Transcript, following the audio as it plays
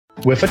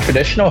With a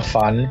traditional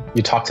fund,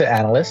 you talk to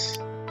analysts,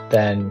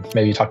 then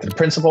maybe you talk to the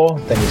principal,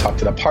 then you talk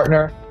to the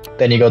partner,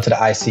 then you go to the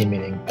IC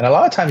meeting. And a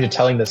lot of times you're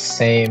telling the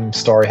same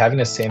story, having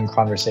the same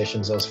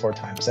conversations those 4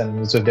 times, and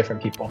it's with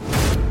different people.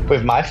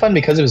 With my fund,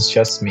 because it was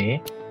just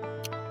me,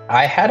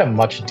 I had a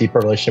much deeper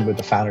relationship with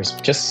the founders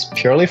just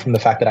purely from the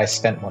fact that I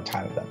spent more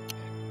time with them.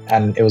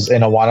 And it was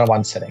in a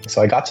one-on-one setting.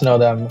 So I got to know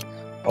them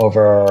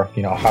over,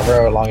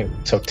 however long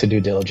it took to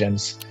do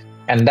diligence.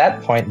 And at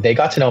that point, they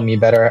got to know me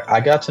better. I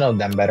got to know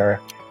them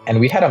better. And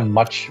we had a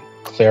much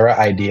clearer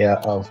idea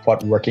of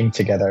what working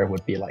together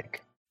would be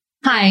like.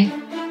 Hi,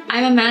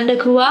 I'm Amanda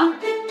Kua,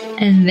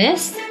 and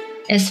this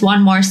is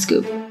One More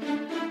Scoop.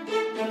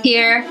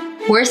 Here,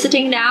 we're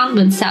sitting down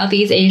with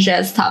Southeast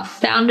Asia's top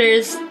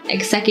founders,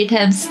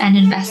 executives, and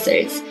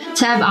investors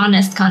to have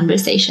honest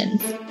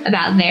conversations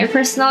about their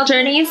personal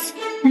journeys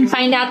and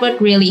find out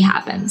what really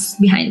happens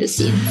behind the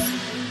scenes.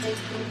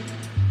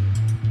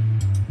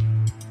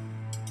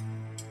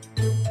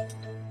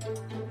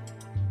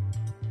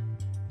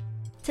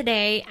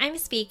 Today, I'm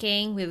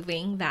speaking with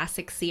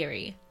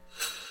Vasiksiri.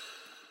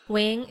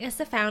 Wing is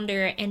the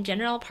founder and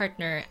general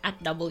partner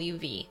at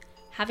WV,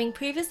 having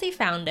previously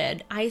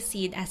founded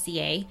iSeed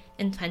SEA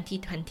in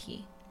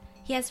 2020.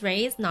 He has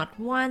raised not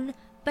one,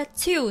 but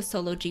 2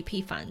 solo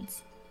GP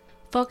funds,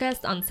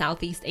 focused on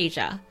Southeast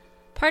Asia,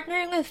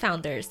 partnering with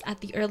founders at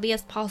the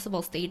earliest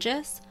possible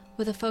stages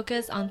with a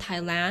focus on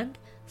Thailand,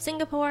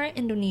 Singapore,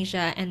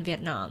 Indonesia, and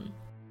Vietnam.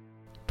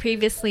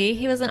 Previously,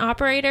 he was an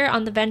operator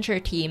on the venture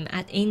team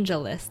at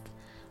AngelList,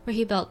 where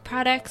he built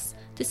products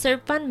to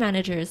serve fund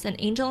managers and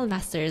angel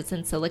investors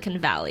in Silicon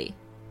Valley.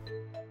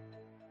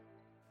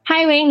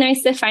 Hi, Wing.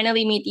 Nice to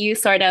finally meet you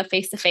sort of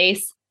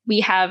face-to-face. We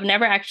have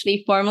never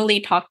actually formally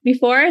talked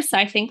before, so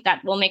I think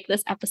that will make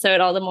this episode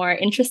all the more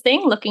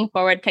interesting. Looking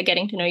forward to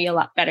getting to know you a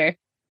lot better.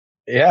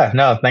 Yeah,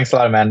 no, thanks a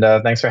lot,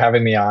 Amanda. Thanks for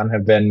having me on.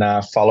 I've been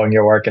following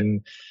your work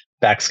and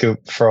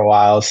Backscoop for a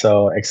while,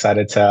 so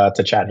excited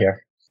to chat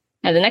here.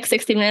 And the next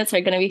 60 minutes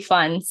are going to be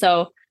fun.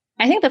 So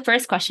I think the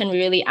first question we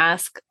really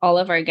ask all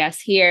of our guests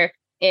here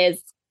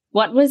is,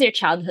 what was your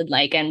childhood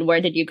like and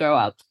where did you grow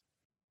up?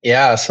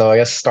 Yeah, so I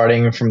guess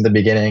starting from the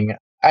beginning,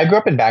 I grew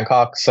up in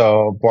Bangkok,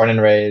 so born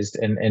and raised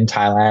in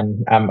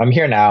Thailand. I'm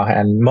here now,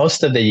 and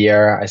most of the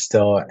year I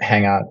still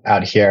hang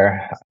out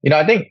here.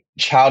 I think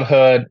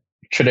childhood,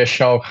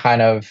 traditional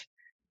kind of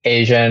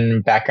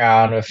Asian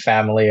background with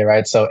family,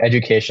 right? So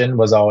education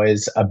was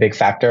always a big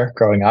factor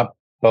growing up.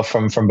 But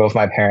from both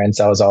my parents,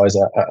 that was always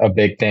a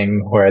big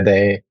thing where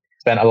they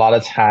spent a lot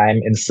of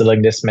time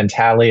instilling this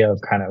mentality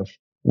of kind of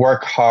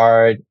work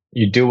hard,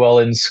 you do well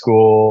in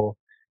school,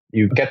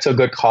 you get to a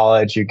good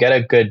college, you get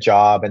a good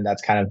job, and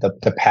that's kind of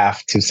the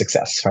path to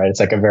success, right? It's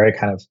like a very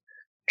kind of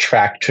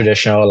track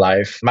traditional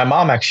life. My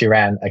mom actually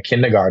ran a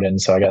kindergarten,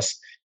 so I guess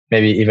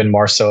maybe even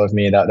more so of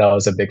me, that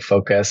was a big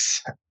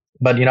focus.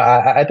 But,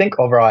 I think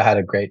overall I had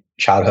a great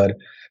childhood.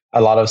 A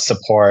lot of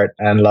support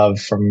and love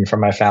from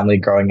my family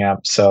growing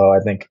up. So I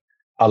think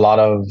a lot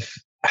of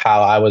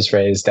how I was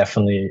raised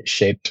definitely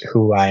shaped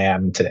who I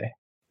am today.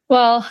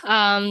 Well,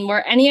 were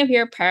any of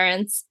your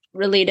parents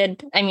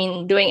related,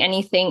 doing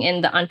anything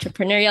in the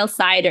entrepreneurial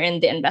side or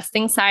in the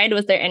investing side?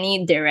 Was there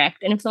any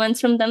direct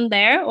influence from them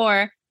there?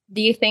 Or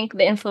do you think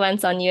the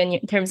influence on you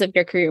in terms of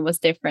your career was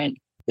different?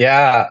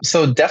 Yeah,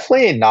 so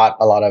definitely not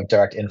a lot of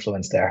direct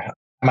influence there.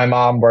 My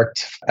mom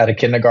worked at a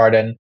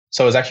kindergarten.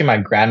 So it was actually my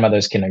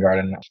grandmother's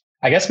kindergarten.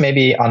 I guess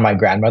maybe on my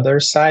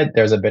grandmother's side,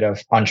 there's a bit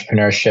of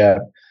entrepreneurship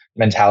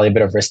mentality, a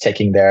bit of risk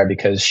taking there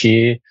because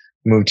she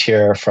moved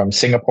here from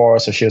Singapore.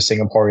 So she was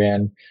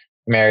Singaporean,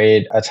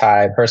 married a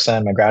Thai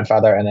person, my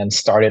grandfather, and then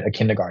started a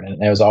kindergarten.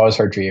 And it was always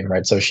her dream,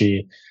 right? So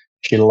she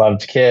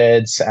loved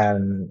kids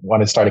and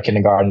wanted to start a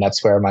kindergarten.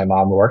 That's where my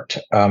mom worked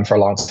for a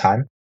long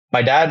time.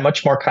 My dad,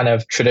 much more kind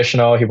of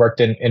traditional. He worked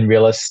in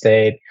real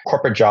estate,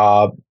 corporate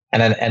job,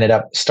 and then ended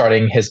up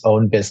starting his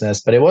own business.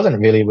 But it wasn't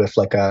really with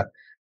like a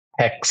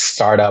tech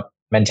startup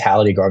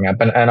mentality growing up.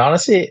 And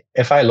honestly,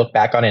 if I look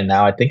back on it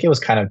now, I think it was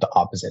kind of the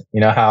opposite.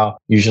 You know how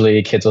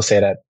usually kids will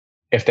say that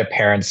if their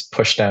parents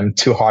push them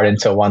too hard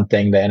into one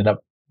thing, they ended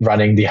up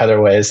running the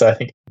other way. So I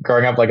think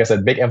growing up, like I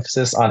said, big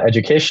emphasis on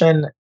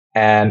education.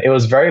 And it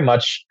was very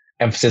much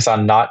emphasis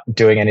on not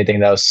doing anything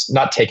that was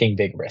not taking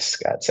big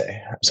risk, I'd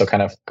say. So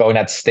kind of going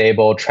that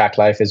stable track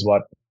life is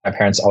what my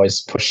parents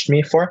always pushed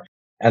me for.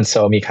 And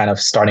so me kind of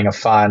starting a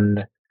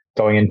fund,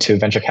 going into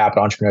venture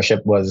capital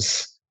entrepreneurship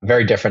was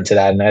very different to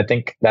that. And I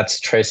think that's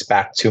traced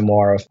back to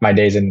more of my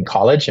days in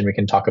college, and we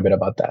can talk a bit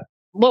about that.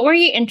 What were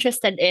you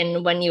interested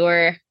in when you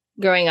were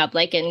growing up,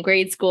 like in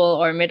grade school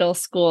or middle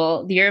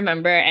school? Do you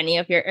remember any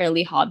of your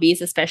early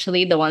hobbies,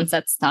 especially the ones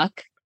that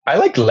stuck? I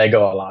like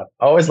Lego a lot.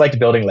 I always liked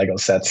building Lego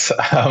sets. So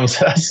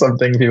that's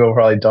something people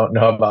probably don't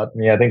know about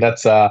me. I think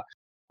that's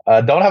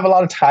don't have a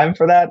lot of time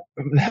for that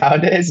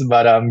nowadays,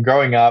 but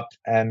growing up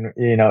and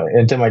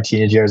into my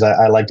teenage years,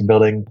 I liked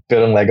building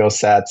Lego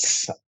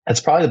sets. It's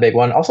probably the big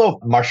one. Also,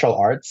 martial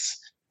arts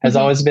has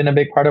always been a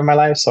big part of my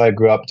life. So I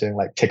grew up doing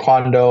like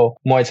Taekwondo,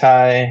 Muay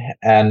Thai,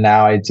 and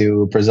now I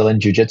do Brazilian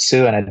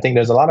Jiu-Jitsu. And I think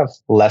there's a lot of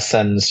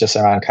lessons just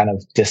around kind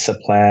of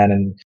discipline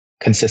and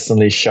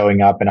consistently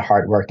showing up and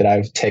hard work that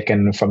I've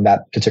taken from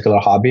that particular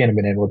hobby and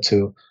been able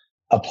to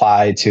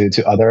apply to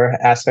other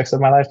aspects of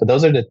my life. But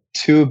those are the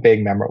two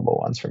big memorable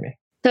ones for me.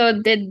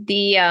 So did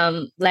the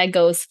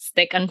Legos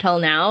stick until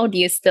now? Do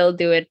you still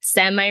do it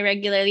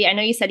semi-regularly? I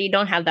know you said you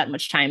don't have that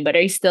much time, but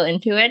are you still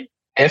into it?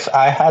 If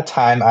I had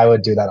time, I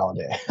would do that all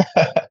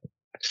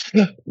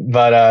day.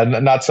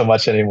 But not so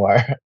much anymore.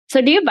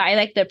 So do you buy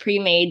like the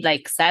pre-made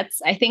like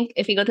sets? I think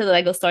if you go to the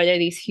Lego store, there are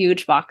these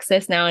huge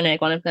boxes now, and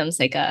like one of them is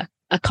like a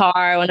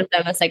car, one of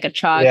them is like a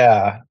truck.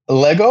 Yeah.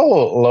 Lego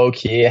low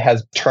key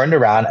has turned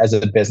around as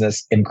a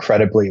business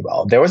incredibly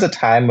well. There was a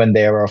time when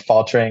they were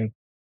faltering,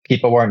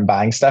 people weren't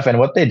buying stuff. And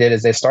what they did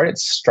is they started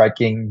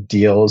striking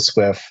deals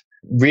with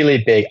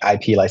really big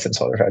IP license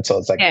holders, right? So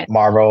it's like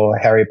Marvel,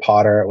 Harry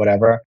Potter,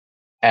 whatever.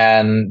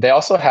 And they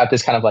also have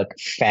this kind of like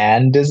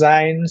fan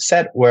design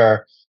set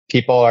where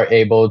people are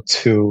able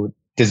to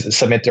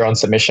submit their own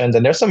submissions.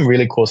 And there's some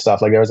really cool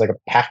stuff. Like there was like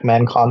a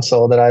Pac-Man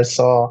console that I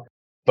saw.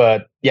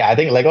 But yeah, I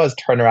think Lego has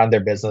turned around their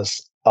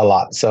business a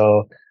lot.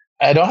 So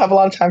I don't have a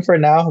lot of time for it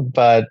now,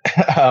 but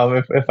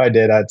if I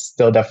did, I'd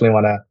still definitely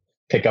want to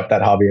pick up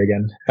that hobby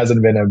again.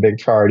 Hasn't been a big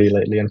priority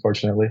lately,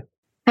 unfortunately.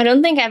 I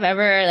don't think I've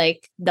ever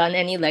like done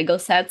any Lego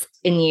sets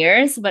in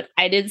years, but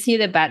I did see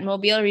the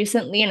Batmobile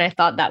recently, and I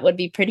thought that would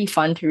be pretty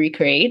fun to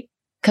recreate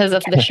because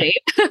of the shape.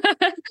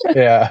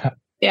 Yeah.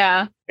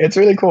 Yeah. It's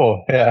really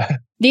cool. Yeah.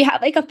 Do you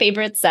have like a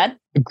favorite set?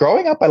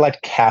 Growing up, I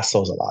liked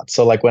castles a lot.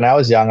 So like when I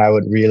was young, I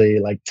would really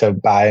like to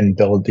buy and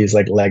build these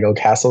like Lego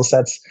castle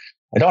sets.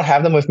 I don't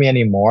have them with me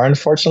anymore,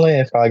 unfortunately.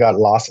 I probably got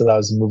lost as I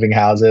was moving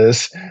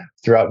houses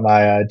throughout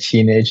my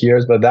teenage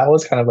years. But that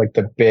was kind of like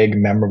the big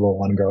memorable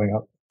one growing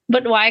up.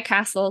 But why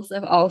castles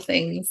of all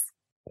things?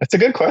 It's a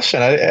good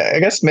question. I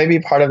guess maybe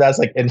part of that's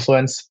like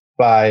influenced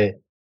by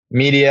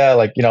media,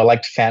 like,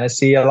 liked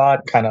fantasy a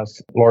lot, kind of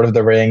Lord of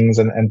the Rings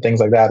and things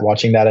like that,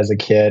 watching that as a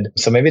kid.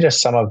 So maybe there's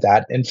some of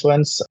that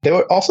influence. They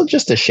were also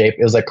just the shape.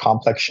 It was like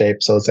complex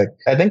shape. So it's like,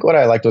 I think what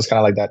I liked was kind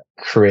of like that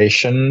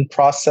creation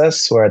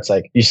process where it's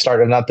like you start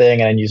with nothing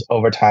and then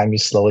over time, you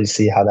slowly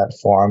see how that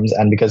forms.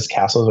 And because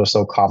castles were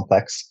so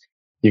complex,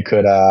 you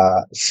could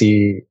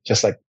see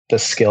just like the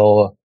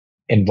skill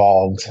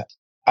involved.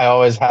 I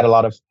always had a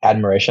lot of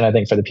admiration, I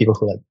think, for the people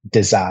who like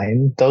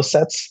design those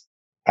sets.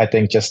 I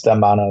think just the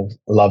amount of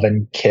love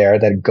and care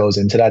that goes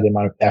into that, the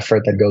amount of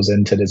effort that goes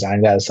into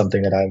designing that is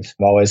something that I've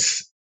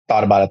always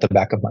thought about at the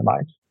back of my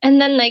mind.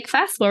 And then like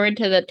fast forward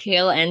to the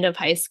tail end of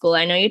high school.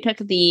 I know you took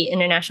the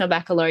International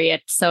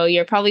Baccalaureate, so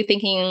you're probably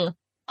thinking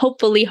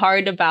hopefully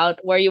hard about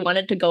where you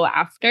wanted to go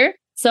after.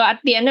 So at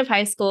the end of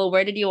high school,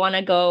 where did you want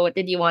to go? What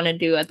did you want to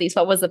do? At least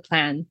what was the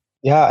plan?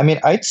 Yeah, I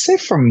mean, I'd say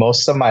for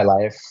most of my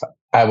life,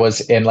 I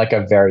was in like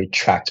a very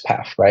tracked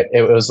path, right?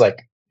 It was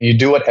like, you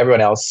do what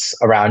everyone else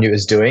around you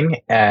is doing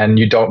and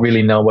you don't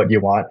really know what you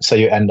want. So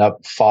you end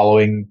up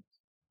following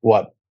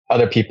what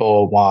other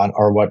people want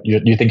or what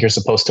you think you're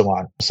supposed to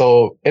want.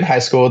 So in high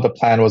school, the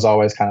plan was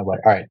always kind of like,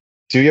 all right,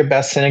 do your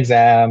best in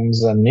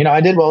exams. And,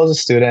 I did well as a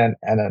student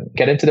and then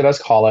get into the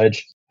best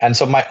college. And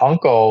so my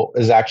uncle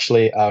is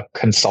actually a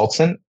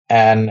consultant.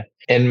 And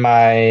in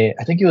I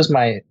think it was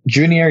my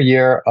junior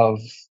year of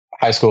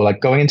high school,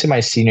 like going into my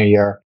senior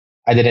year,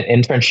 I did an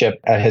internship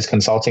at his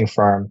consulting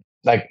firm.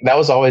 Like that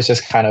was always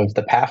just kind of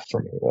the path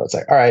for me. It's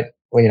like, all right,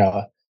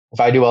 well, if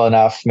I do well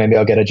enough, maybe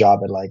I'll get a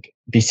job at like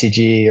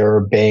BCG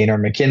or Bain or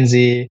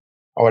McKinsey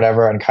or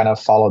whatever and kind of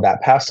follow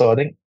that path. So I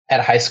think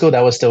at high school,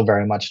 that was still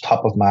very much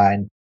top of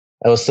mind.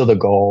 That was still the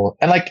goal.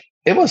 And like,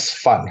 it was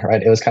fun,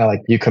 right? It was kind of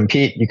like you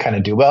compete, you kind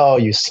of do well,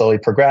 you slowly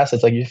progress.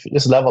 It's like you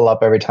just level up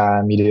every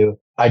time. You do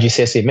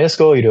IGCSE in middle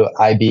school, you do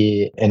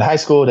IB in high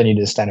school, then you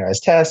do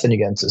standardized tests and you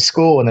get into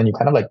school and then you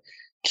kind of like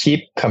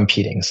keep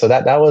competing. So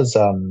that was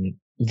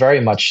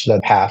very much the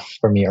path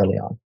for me early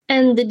on.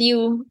 And did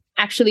you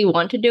actually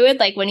want to do it?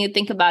 Like when you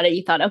think about it,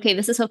 you thought, okay,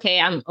 this is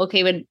okay. I'm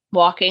okay with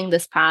walking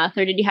this path.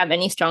 Or did you have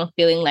any strong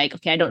feeling like,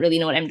 okay, I don't really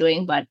know what I'm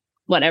doing, but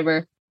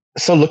whatever?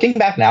 So looking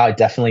back now, I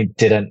definitely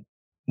didn't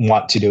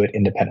want to do it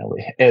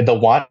independently. The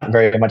want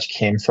very much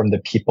came from the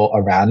people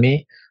around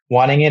me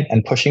wanting it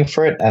and pushing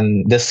for it.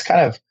 And this kind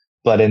of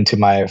bled into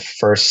my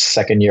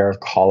second year of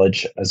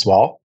college as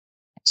well.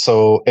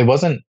 So it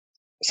wasn't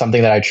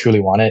something that I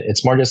truly wanted.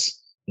 It's more just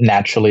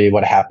naturally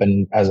what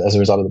happened as a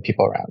result of the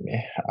people around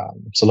me.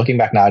 So looking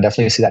back now, I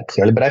definitely see that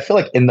clearly. But I feel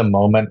like in the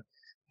moment,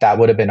 that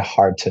would have been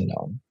hard to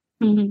know.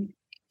 Mm-hmm.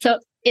 So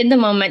in the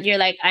moment, you're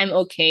like, I'm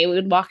okay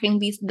with walking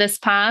this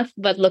path.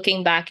 But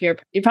looking back, you're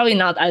probably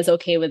not as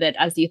okay with it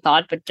as you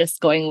thought, but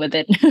just going with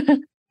it.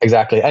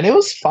 Exactly. And it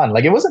was fun.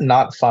 Like it wasn't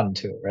not fun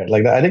too, right?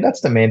 Like I think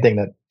that's the main thing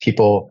that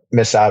people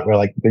miss out where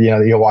like,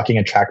 you're walking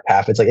a track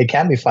path. It's like, it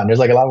can be fun. There's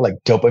like a lot of like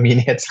dopamine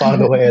hits along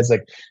the way. It's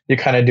like you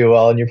kind of do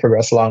well and you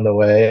progress along the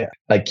way.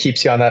 Like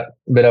keeps you on that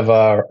bit of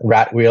a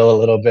rat wheel a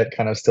little bit,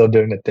 kind of still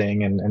doing the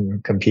thing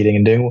and competing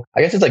and doing,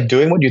 I guess it's like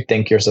doing what you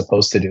think you're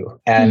supposed to do.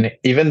 And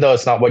even though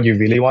it's not what you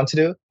really want to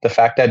do, the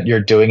fact that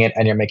you're doing it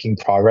and you're making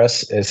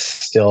progress is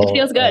still, it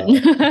feels good.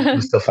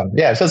 It's still fun.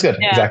 Yeah, it feels good.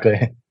 Yeah.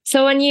 Exactly.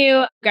 So when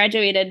you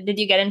graduated, did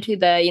you get into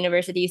the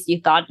universities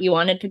you thought you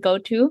wanted to go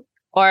to?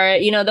 or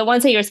the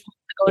ones that you're supposed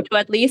to go to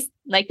at least?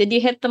 Like, did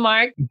you hit the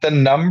mark? The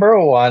number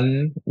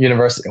one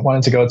university I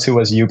wanted to go to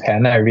was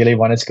UPenn. I really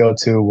wanted to go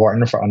to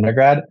Wharton for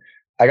undergrad.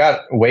 I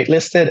got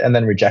waitlisted and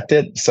then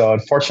rejected, so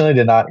unfortunately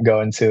did not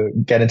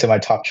get into my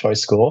top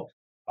choice school.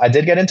 I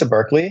did get into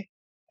Berkeley,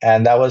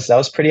 and that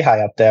was pretty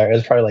high up there. It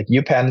was probably like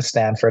UPenn,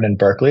 Stanford, and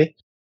Berkeley.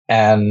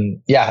 And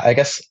yeah, I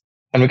guess,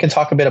 and we can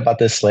talk a bit about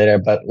this later,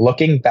 but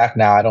looking back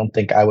now, I don't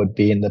think I would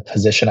be in the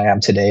position I am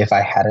today if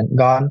I hadn't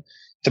gone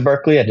to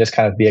Berkeley and just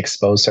kind of be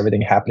exposed to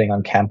everything happening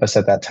on campus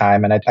at that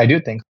time. And I do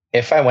think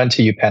if I went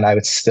to UPenn, I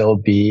would still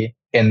be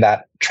in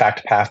that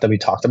tracked path that we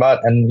talked about.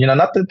 And,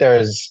 not that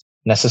there's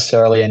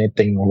necessarily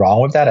anything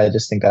wrong with that. I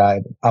just think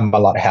that I'm a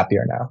lot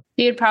happier now.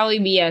 You'd probably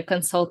be a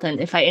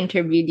consultant if I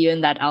interviewed you in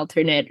that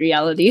alternate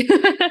reality.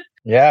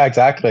 Yeah,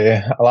 exactly.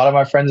 A lot of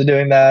my friends are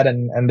doing that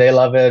and they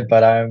love it,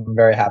 but I'm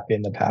very happy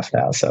in the path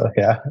now. So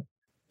yeah.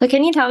 So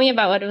can you tell me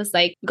about what it was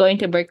like going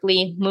to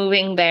Berkeley,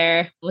 moving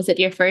there? Was it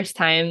your first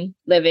time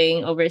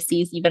living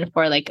overseas, even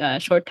for like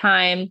a short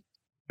time?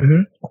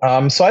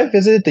 So I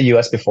visited the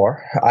US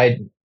before.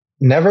 I'd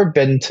never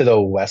been to the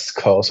West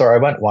Coast, or I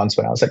went once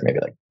when I was like maybe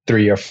like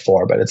 3 or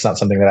 4, but it's not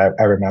something that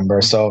I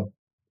remember. So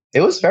it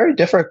was very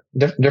different.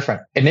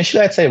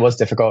 Initially, I'd say it was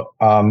difficult.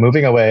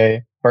 Moving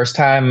away, first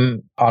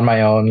time on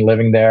my own,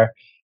 living there.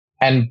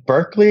 And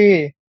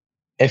Berkeley,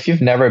 if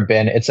you've never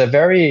been, it's a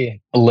very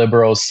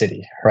liberal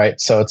city, right?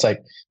 So it's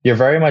like you're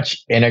very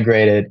much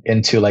integrated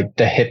into like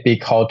the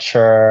hippie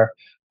culture.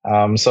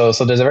 So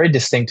there's a very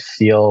distinct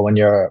feel when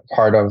you're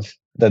part of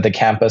the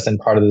campus and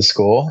part of the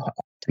school.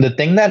 The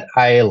thing that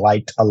I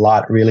liked a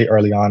lot really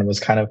early on was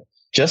kind of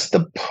just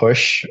the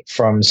push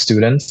from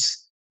students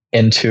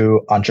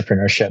into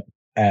entrepreneurship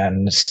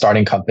and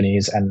starting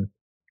companies, and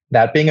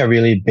that being a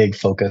really big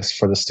focus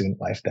for the student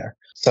life there.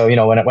 So, when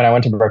I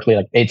went to Berkeley,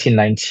 like 18,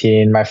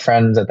 19, my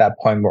friends at that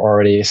point were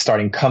already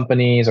starting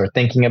companies or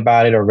thinking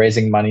about it or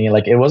raising money.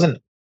 Like it was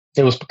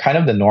kind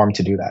of the norm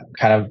to do that,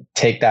 kind of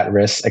take that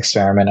risk,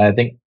 experiment. And I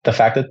think the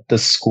fact that the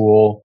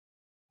school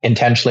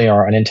intentionally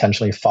or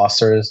unintentionally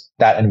fosters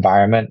that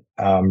environment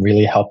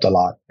really helped a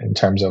lot in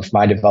terms of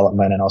my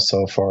development and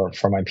also for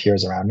my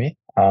peers around me.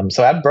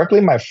 So at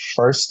Berkeley, my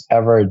first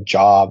ever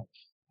job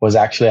was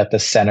actually at the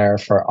Center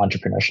for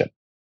Entrepreneurship.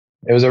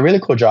 It was a really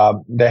cool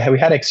job. We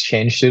had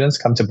exchange students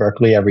come to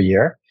Berkeley every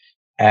year.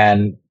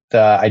 And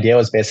the idea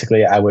was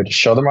basically I would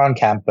show them around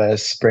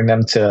campus, bring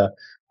them to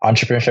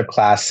entrepreneurship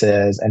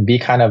classes, and be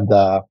kind of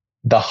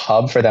the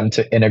hub for them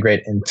to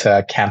integrate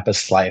into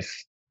campus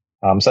life.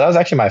 So that was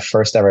actually my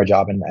first ever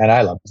job, and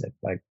I loved it.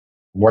 Like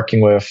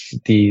working with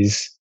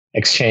these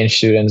exchange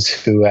students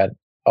who had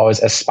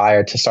always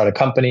aspired to start a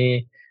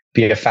company,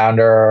 be a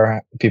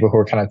founder, people who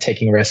were kind of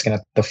taking risk and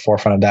at the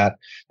forefront of that.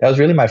 That was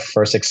really my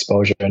first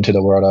exposure into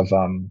the world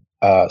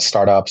of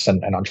startups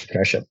and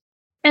entrepreneurship.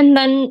 And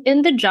then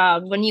in the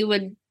job, when you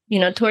would,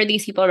 tour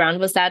these people around,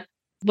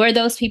 were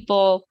those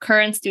people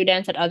current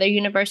students at other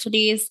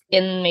universities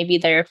in maybe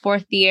their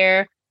fourth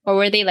year, or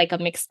were they like a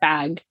mixed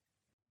bag?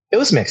 It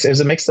was mixed. It was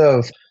a mix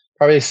of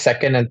probably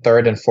second and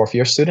third and fourth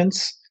year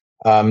students.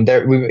 We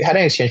had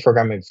an exchange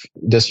program with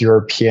just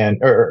European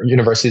or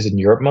universities in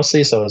Europe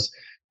mostly. So it was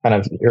kind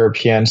of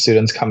European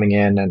students coming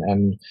in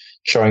and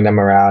showing them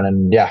around.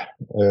 And yeah,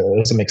 it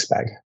was a mixed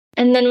bag.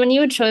 And then when you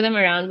would show them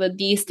around, would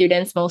these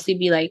students mostly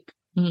be like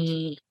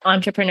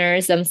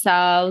entrepreneurs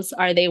themselves?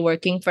 Are they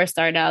working for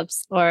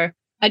startups? Or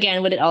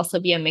again, would it also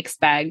be a mixed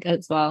bag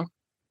as well?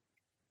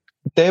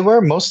 They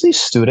were mostly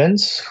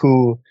students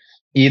who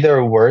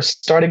either were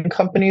starting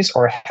companies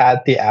or had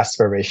the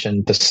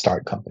aspiration to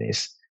start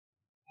companies.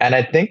 And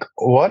I think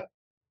one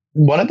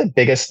of the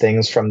biggest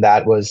things from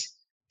that was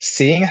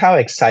seeing how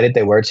excited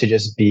they were to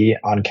just be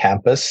on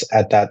campus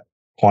at that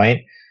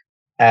point.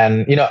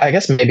 And, I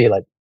guess maybe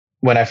like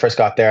when I first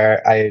got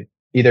there, I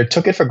either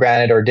took it for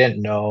granted or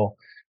didn't know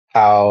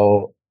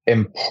how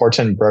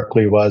important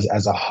Berkeley was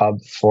as a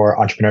hub for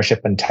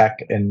entrepreneurship and tech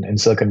in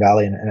Silicon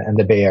Valley and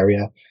the Bay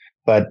Area.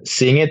 But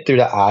seeing it through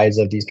the eyes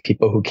of these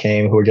people who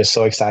came, who were just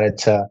so excited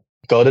to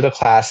go to the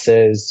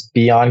classes,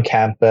 be on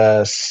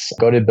campus,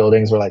 go to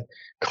buildings where like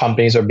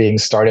companies are being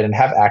started and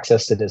have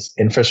access to this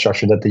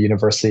infrastructure that the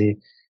university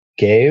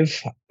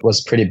gave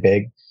was pretty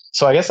big.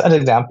 So I guess as an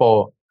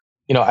example,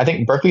 I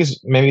think Berkeley's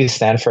maybe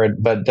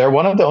Stanford, but they're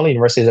one of the only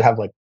universities that have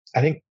like,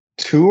 I think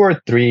 2 or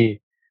 3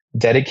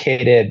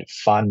 dedicated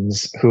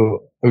funds who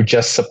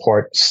just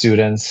support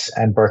students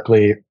and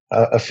Berkeley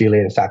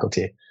affiliated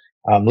faculty.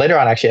 Later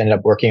on, I actually ended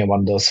up working in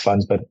one of those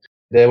funds, but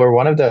they were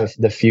one of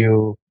the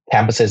few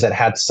campuses that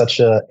had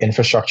such a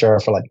infrastructure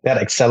for like, they had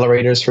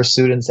accelerators for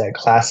students, they had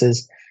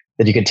classes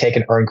that you could take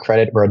and earn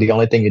credit where the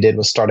only thing you did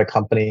was start a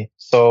company.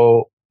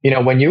 So,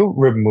 when you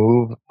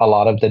remove a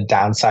lot of the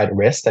downside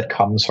risk that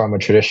comes from a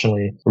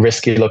traditionally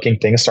risky looking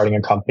thing, starting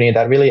a company,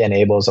 that really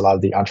enables a lot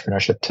of the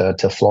entrepreneurship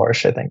to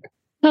flourish, I think.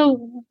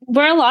 So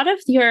were a lot of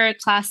your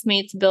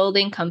classmates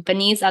building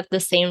companies at the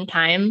same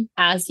time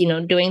as,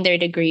 doing their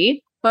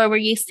degree? Or were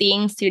you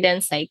seeing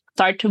students like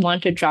start to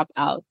want to drop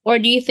out? Or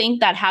do you think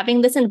that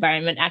having this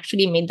environment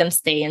actually made them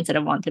stay instead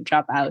of want to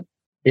drop out?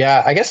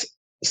 Yeah, I guess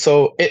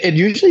So it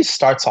usually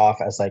starts off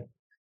as like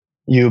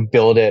you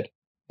build it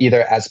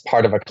either as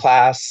part of a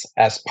class,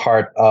 as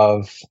part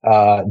of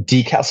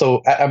decal.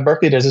 So at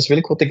Berkeley, there's this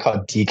really cool thing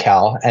called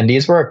decal. And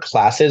these were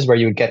classes where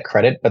you would get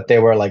credit, but they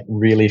were like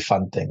really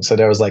fun things. So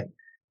there was like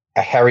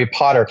a Harry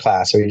Potter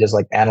class where you just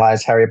like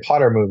analyze Harry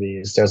Potter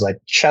movies. There's like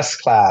chess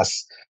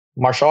class,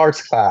 martial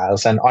arts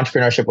class, and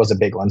entrepreneurship was a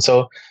big one.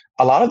 So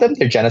a lot of them,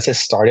 their genesis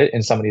started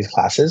in some of these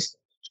classes.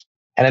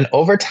 And then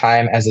over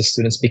time, as the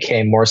students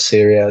became more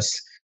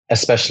serious,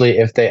 especially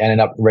if they ended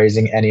up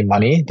raising any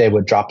money, they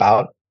would drop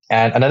out.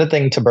 And another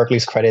thing to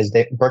Berkeley's credit is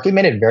Berkeley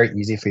made it very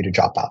easy for you to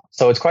drop out.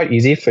 So it's quite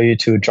easy for you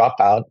to drop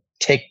out,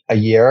 take a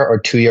year or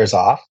 2 years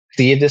off,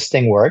 see if this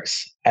thing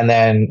works, and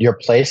then your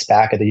place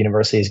back at the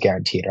university is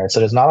guaranteed, right? So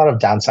there's not a lot of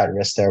downside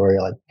risk there where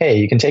you're like, hey,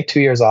 you can take 2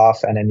 years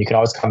off and then you can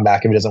always come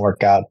back if it doesn't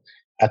work out.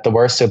 At the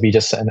worst, it'll be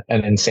just an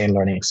insane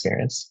learning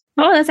experience.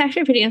 Oh, that's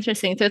actually pretty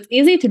interesting. So it's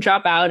easy to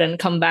drop out and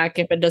come back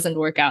if it doesn't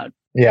work out.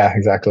 Yeah,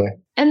 exactly.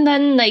 And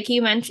then, like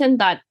you mentioned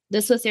that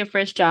this was your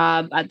first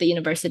job at the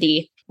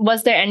university.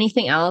 Was there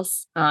anything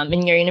else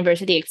in your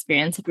university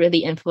experience that really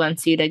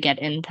influenced you to get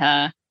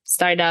into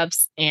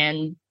startups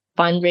and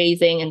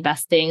fundraising,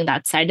 investing,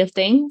 that side of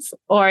things?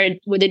 Or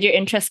did your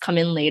interest come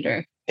in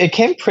later? It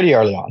came pretty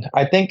early on.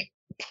 I think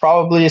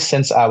probably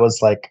since I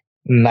was like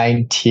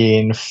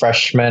 19,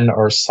 freshman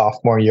or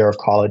sophomore year of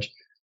college,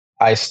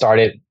 I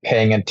started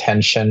paying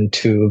attention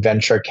to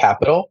venture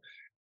capital.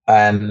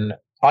 And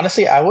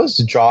honestly, I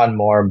was drawn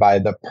more by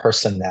the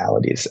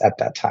personalities at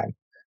that time.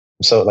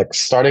 So like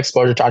started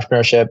exposure to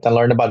entrepreneurship, then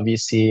learned about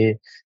VC.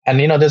 And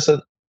there's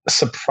a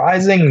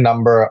surprising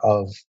number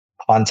of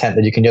content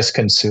that you can just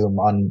consume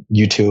on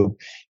YouTube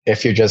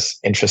if you're just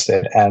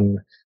interested. And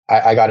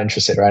I got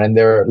interested, right? And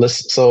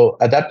so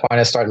at that point,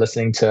 I started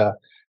listening to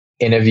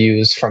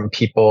interviews from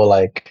people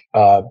like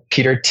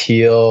Peter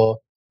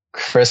Thiel,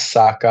 Chris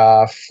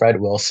Sacca, Fred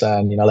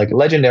Wilson, like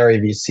legendary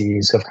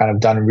VCs who have kind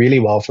of done really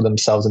well for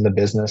themselves in the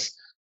business.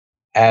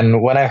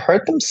 And when I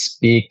heard them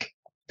speak,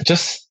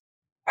 just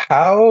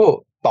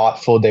how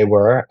thoughtful they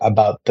were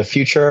about the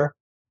future,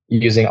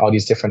 using all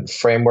these different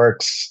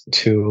frameworks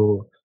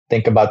to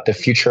think about the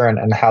future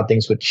and how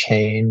things would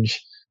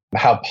change,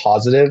 how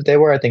positive they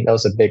were. I think that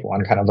was a big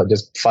one, kind of like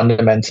just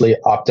fundamentally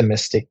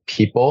optimistic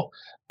people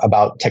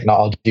about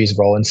technology's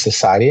role in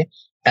society.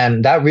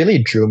 And that really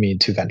drew me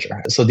to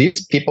venture. So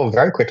these people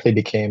very quickly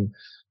became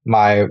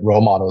my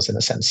role models in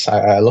a sense.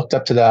 I looked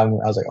up to them.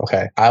 I was like,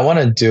 okay, I want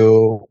to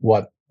do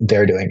what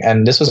they're doing.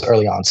 And this was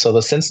early on. So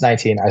since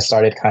 19, I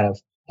started kind of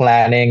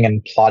planning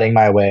and plotting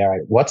my way. All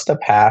right, what's the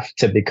path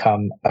to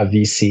become a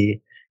VC?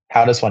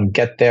 How does one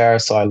get there?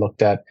 So I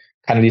looked at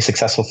kind of these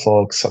successful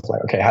folks of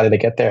like, okay, how did they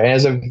get there? And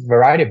there's a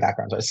variety of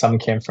backgrounds. Right? Some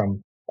came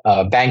from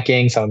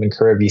banking, some have been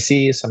career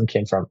VCs, some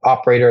came from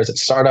operators at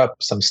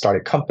startups, some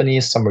started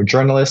companies, some were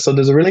journalists. So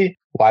there's a really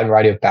wide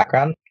variety of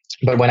background.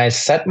 But when I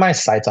set my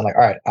sights on like,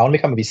 all right, I want to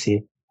become a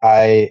VC,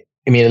 I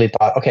immediately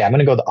thought, okay, I'm going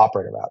to go the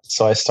operator route.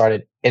 So I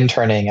started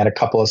interning at a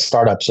couple of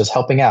startups, just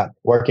helping out,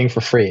 working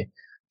for free,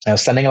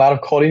 sending a lot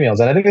of cold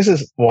emails. And I think this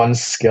is one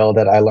skill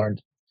that I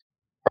learned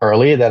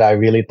early that I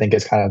really think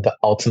is kind of the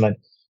ultimate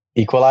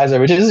equalizer,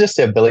 which is just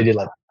the ability to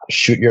like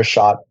shoot your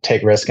shot,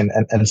 take risk,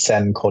 and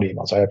send cold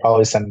emails. Right? I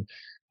probably send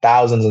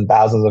thousands and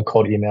thousands of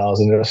cold emails,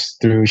 and just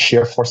through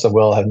sheer force of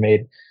will have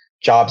made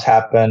jobs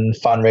happen,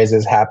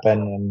 fundraisers happen.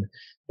 And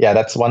yeah,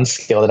 that's one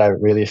skill that I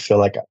really feel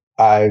like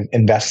I've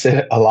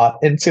invested a lot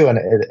into, and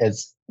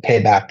it's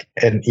paid back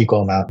an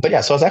equal amount. But yeah,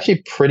 so I was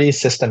actually pretty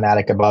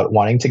systematic about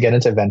wanting to get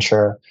into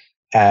venture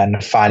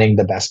and finding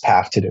the best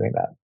path to doing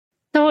that.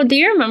 So do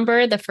you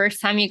remember the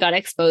first time you got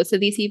exposed to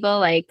these people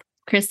like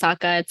Chris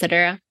Sacca,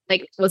 etc.?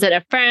 Like, was it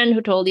a friend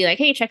who told you like,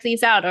 hey, check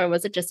these out? Or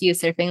was it just you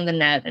surfing the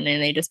net and then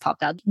they just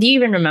popped out? Do you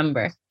even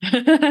remember?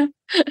 I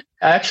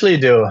actually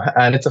do.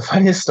 And it's a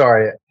funny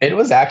story. It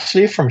was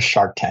actually from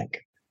Shark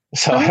Tank.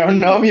 So I don't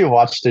know if you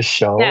watched the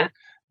show,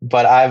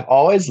 but I've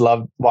always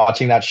loved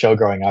watching that show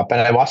growing up.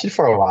 And I watched it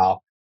for a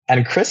while.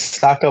 And Chris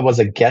Sacca was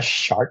a guest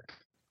shark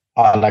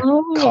on a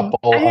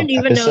couple I didn't of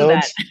even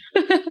episodes.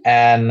 Know that.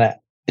 And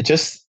it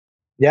just,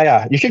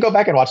 yeah, you should go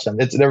back and watch them.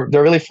 They're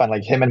really fun.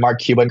 Like him and Mark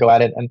Cuban go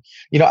at it. And,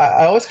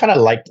 I always kind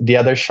of liked the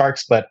other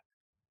sharks, but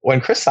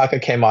when Chris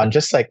Sacca came on,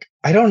 just like,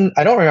 I don't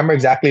remember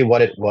exactly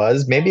what it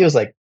was. Maybe it was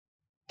like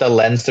the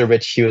lens through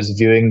which he was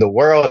viewing the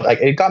world. Like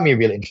it got me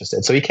really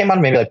interested. So he came on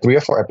maybe like 3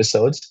 or 4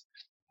 episodes.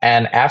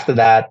 And after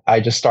that,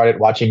 I just started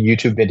watching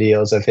YouTube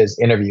videos of his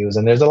interviews.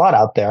 And there's a lot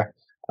out there.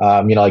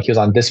 Like he was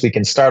on This Week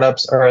in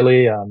Startups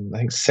early. I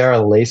think Sarah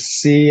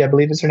Lacey, I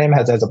believe is her name,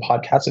 has a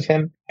podcast of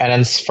him. And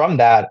then from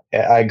that,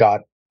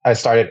 I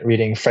started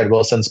reading Fred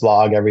Wilson's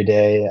blog every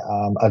day,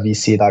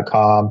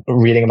 avc.com,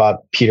 reading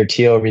about Peter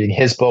Thiel, reading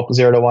his book,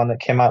 0 to 1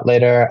 that came out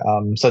later.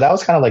 So that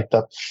was kind of like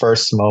the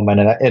first moment,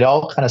 and it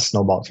all kind of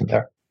snowballed from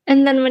there.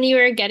 And then when you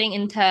were getting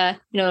into,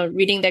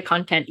 reading their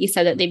content, you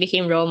said that they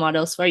became role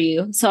models for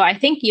you. So I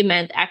think you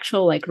meant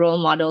actual like role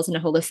models in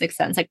a holistic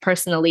sense, like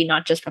personally,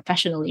 not just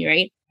professionally,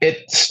 right?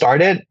 It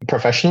started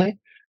professionally,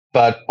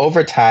 but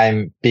over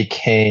time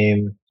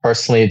became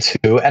personally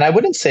too. And I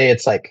wouldn't say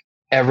it's like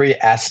every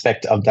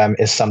aspect of them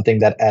is something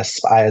that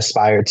I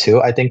aspire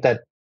to. I think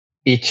that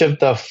each of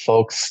the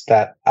folks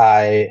that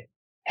I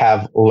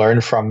have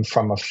learned from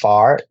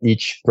afar,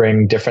 each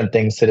bring different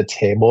things to the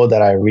table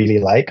that I really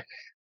like.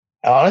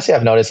 Honestly,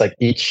 I've noticed like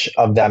each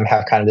of them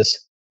have kind of this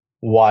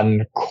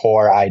one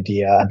core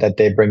idea that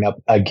they bring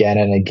up again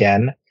and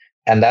again.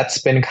 And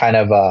that's been kind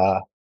of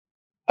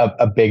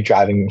a big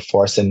driving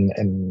force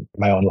in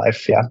my own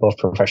life. Yeah, both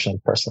professionally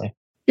and personally.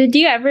 Did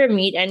you ever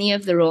meet any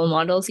of the role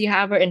models you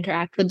have or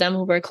interact with them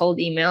over cold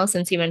email,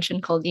 since you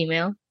mentioned cold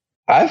email?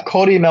 I've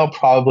cold emailed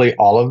probably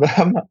all of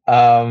them.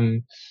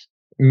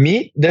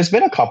 There's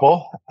been a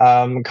couple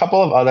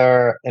of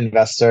other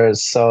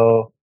investors.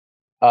 So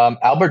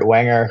Albert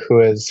Wenger, who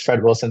is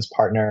Fred Wilson's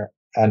partner,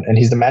 and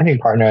he's the managing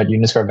partner at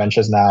Unisquare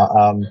Ventures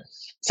now.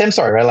 Same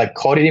story, right? Like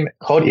cold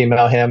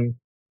email him,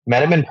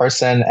 met him in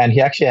person, and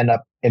he actually ended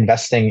up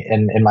investing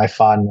in my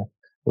fund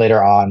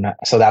later on.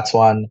 So that's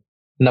one.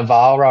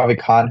 Naval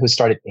Ravikant, who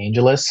started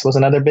Angelus, was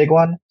another big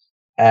one.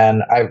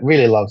 And I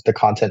really love the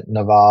content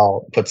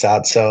Naval puts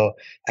out. So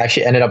I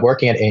actually ended up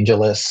working at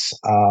Angelus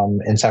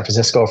in San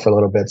Francisco for a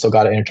little bit. So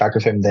got to interact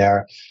with him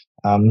there.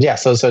 So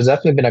there's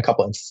definitely been a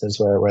couple instances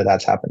where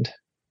that's happened.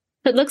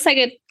 It looks like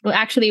it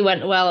actually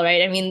went well,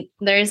 right? I mean,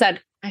 there's that,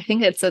 I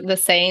think it's the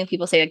saying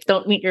people say, like,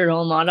 don't meet your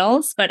role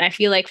models. But I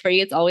feel like for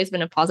you, it's always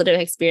been a positive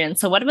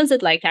experience. So what was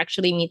it like to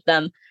actually meet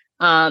them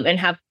and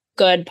have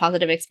good,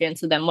 positive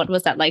experience with them? What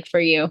was that like for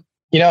you?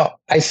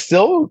 I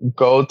still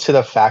go to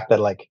the fact that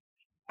like,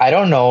 I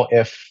don't know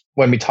if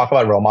when we talk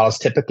about role models,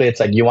 typically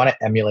it's like you want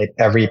to emulate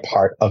every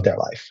part of their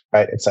life,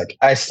 right? It's like,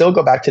 I still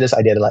go back to this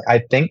idea that like, I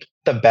think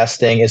the best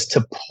thing is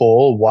to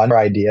pull one or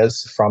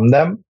ideas from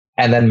them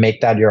and then make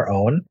that your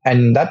own.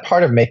 And that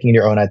part of making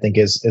your own, I think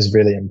is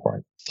really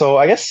important. So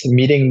I guess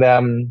meeting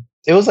them,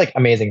 it was like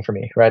amazing for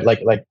me, right?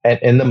 Like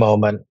in the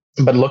moment.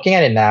 But looking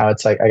at it now,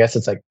 it's like, I guess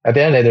it's like at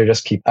the end of the day, they're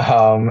just people.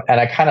 And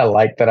I kind of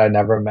like that I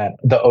never met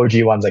the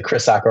OG ones like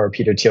Chris Sacco or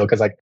Peter Thiel,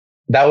 because like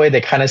that way they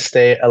kind of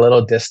stay a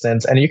little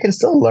distance and you can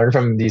still learn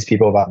from these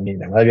people about meeting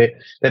them. Like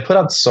they put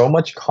out so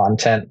much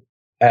content,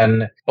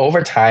 and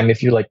over time,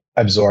 if you like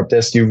absorb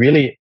this, you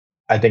really,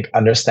 I think,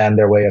 understand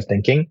their way of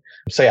thinking.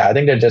 So yeah, I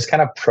think they're just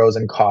kind of pros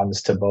and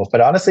cons to both. But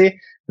honestly,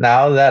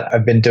 now that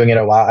I've been doing it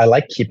a while, I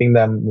like keeping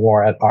them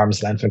more at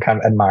arm's length and kind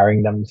of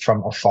admiring them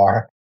from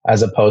afar,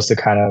 as opposed to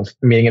kind of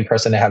meeting in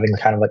person and having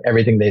kind of like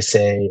everything they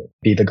say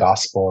be the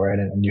gospel, right?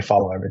 And you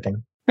follow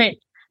everything. Right.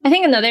 I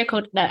think another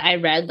quote that I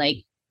read,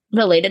 like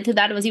related to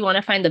that, was you want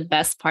to find the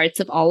best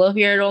parts of all of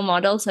your role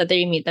models, whether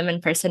you meet them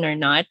in person or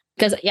not.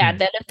 Because yeah, at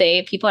the end of the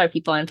day, people are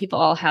people and people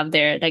all have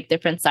their like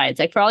different sides.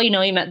 Like for all you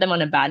know, you met them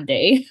on a bad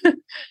day.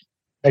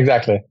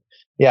 Exactly.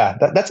 Yeah,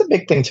 that's a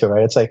big thing too,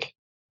 right? It's like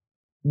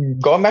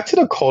going back to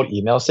the cold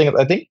email thing,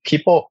 I think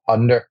people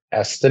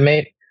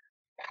underestimate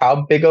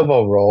how big of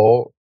a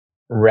role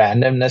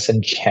randomness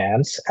and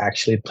chance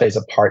actually plays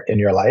a part in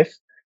your life.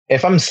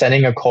 If I'm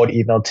sending a cold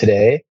email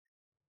today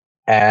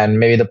and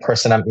maybe the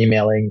person I'm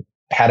emailing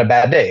had a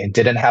bad day and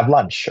didn't have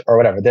lunch or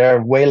whatever,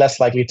 they're way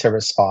less likely to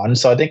respond.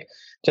 So I think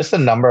just the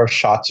number of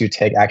shots you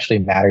take actually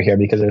matter here,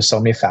 because there's so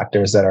many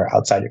factors that are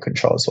outside your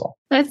control as well.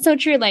 That's so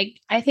true. Like,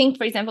 I think,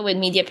 for example, with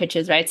media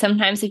pitches, right?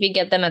 Sometimes if you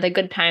get them at a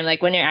good time,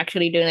 like when you're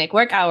actually doing like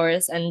work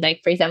hours, and like,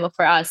 for example,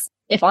 for us,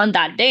 if on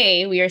that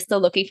day we are still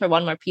looking for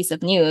one more piece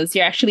of news,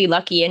 you're actually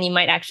lucky and you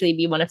might actually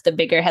be one of the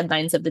bigger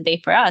headlines of the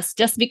day for us,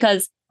 just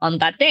because on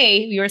that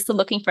day we were still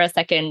looking for a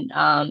second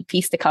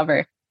piece to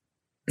cover.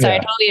 So yeah. I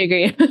totally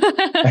agree.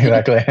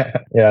 Exactly.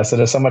 Yeah. So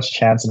there's so much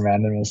chance and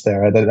randomness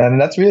there.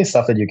 And that's really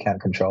stuff that you can't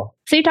control.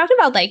 So you talked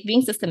about like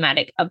being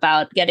systematic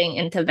about getting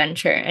into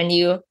venture, and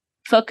you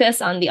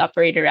focus on the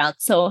operator route.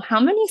 So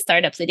how many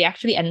startups did you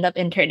actually end up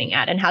interning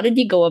at? And how did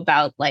you go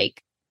about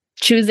like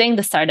choosing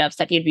the startups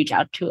that you'd reach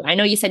out to? I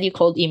know you said you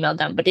cold emailed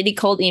them, but did you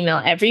cold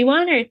email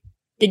everyone, or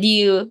did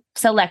you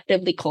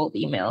selectively cold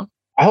email?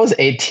 I was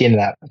 18 at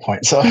that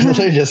point, so I was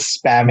literally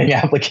just spamming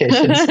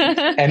applications.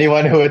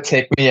 Anyone who would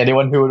take me,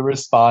 anyone who would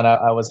respond,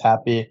 I was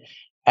happy.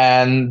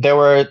 And there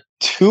were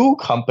 2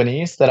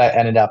 companies that I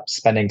ended up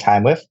spending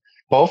time with.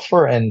 Both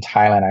were in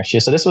Thailand, actually.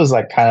 So this was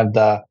like kind of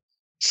the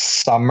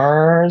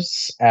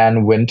summers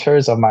and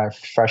winters of my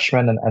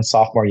freshman and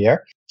sophomore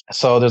year.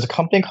 So there's a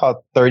company called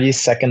 30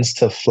 Seconds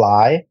to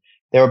Fly.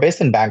 They were based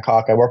in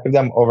Bangkok. I worked with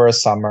them over a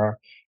summer,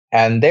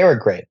 and they were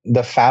great.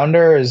 The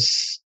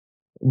founders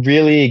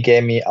really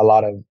gave me a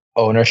lot of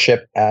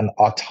ownership and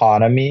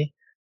autonomy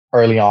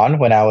early on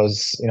when I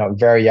was,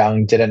 very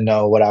young, didn't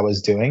know what I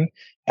was doing.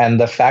 And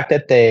the fact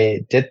that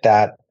they did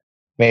that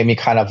made me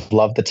kind of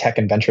love the tech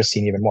and venture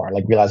scene even more,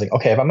 like realizing,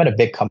 okay, if I'm in a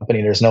big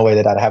company, there's no way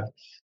that I'd have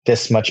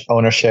this much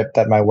ownership,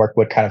 that my work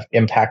would kind of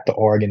impact the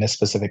org in a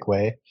specific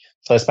way.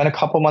 So I spent a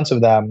couple months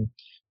with them.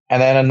 And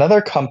then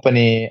another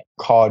company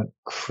called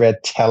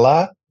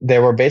Cretella, they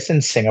were based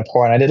in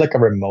Singapore, and I did like a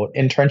remote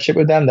internship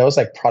with them. That was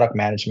like product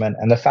management.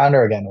 And the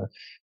founder, again, was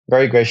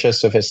very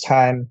gracious with his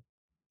time,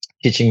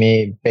 teaching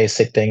me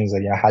basic things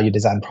like how you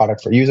design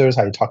product for users,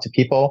 how you talk to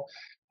people.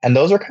 And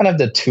those were kind of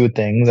the 2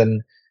 things.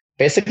 And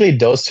basically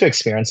those 2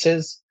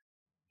 experiences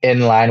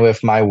in line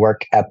with my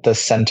work at the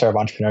Center of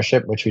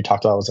Entrepreneurship, which we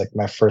talked about was like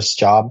my first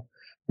job,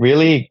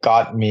 really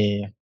got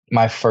me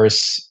my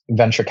first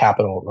venture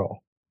capital role.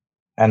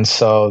 And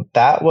so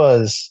that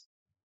was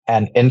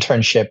an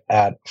internship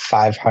at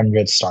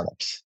 500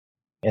 startups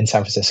in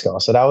San Francisco.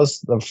 So that was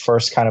the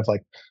first kind of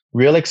like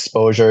real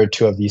exposure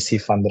to a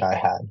VC fund that I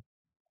had.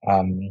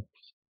 Um,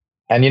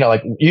 and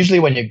like usually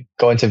when you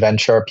go into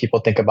venture, people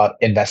think about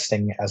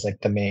investing as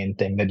like the main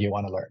thing that you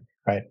want to learn,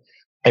 right?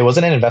 It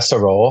wasn't an investor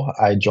role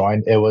I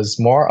joined. It was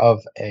more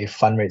of a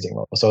fundraising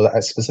role. So I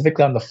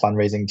specifically on the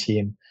fundraising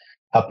team,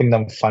 helping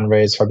them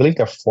fundraise for, I believe,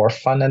 their fourth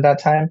fund at that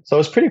time. So it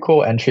was pretty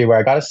cool entry where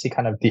I got to see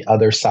kind of the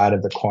other side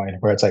of the coin,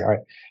 where it's like, all right,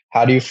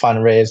 how do you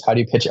fundraise? How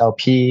do you pitch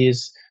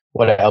LPs?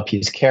 What do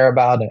LPs care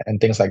about and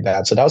things like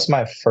that. So that was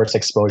my first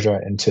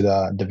exposure into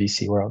the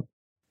VC world.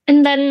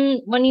 And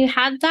then when you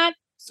had that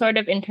sort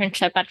of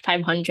internship at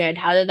 500,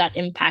 how did that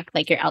impact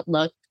like your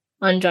outlook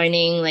on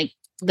joining like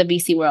the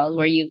VC world?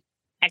 Were you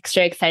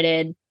extra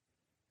excited?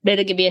 Did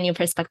it give you a new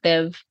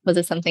perspective? Was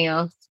it something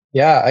else?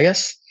 Yeah, I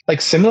guess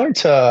like similar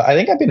to, I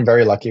think I've been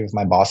very lucky with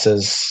my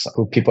bosses,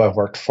 who people I've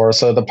worked for.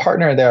 So the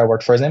partner there I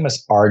worked for, his name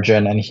was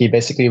Arjun, and he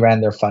basically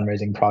ran their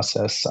fundraising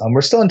process.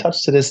 We're still in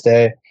touch to this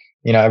day,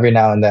 every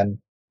now and then.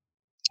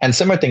 And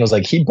similar thing was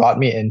like, he brought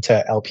me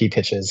into LP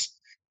pitches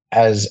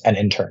as an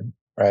intern,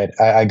 right?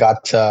 I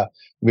got to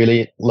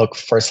really look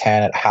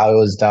firsthand at how it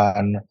was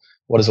done,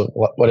 what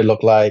it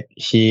looked like.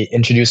 He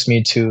introduced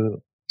me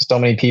to so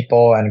many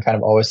people and kind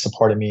of always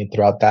supported me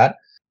throughout that.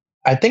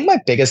 I think my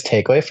biggest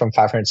takeaway from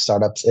 500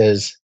 startups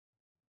is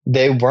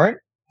they weren't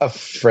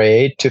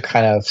afraid to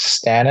kind of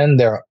stand on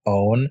their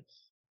own,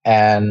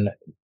 and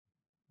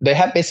they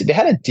had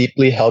a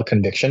deeply held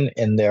conviction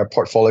in their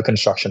portfolio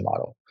construction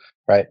model,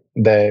 right?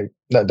 They're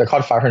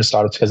called 500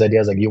 startups because the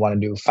idea is like you want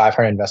to do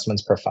 500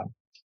 investments per fund.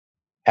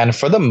 And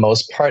for the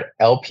most part,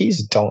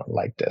 LPs don't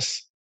like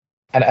this.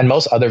 And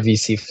most other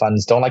VC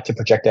funds don't like to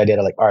project the idea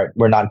that like, all right,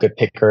 we're not good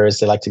pickers.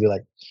 They like to be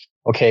like,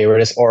 okay, we're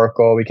this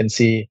oracle. We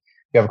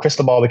have a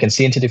crystal ball. We can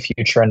see into the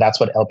future. And that's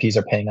what LPs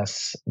are paying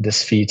us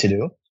this fee to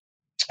do.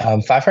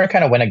 500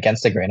 kind of went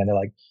against the grain, and they're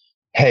like,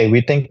 hey,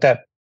 we think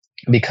that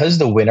because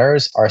the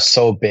winners are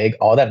so big,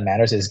 all that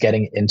matters is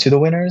getting into the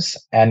winners.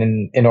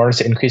 And in order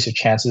to increase your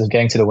chances of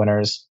getting to the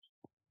winners,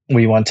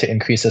 we want to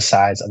increase the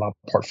size of our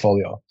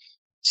portfolio.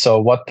 So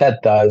what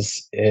that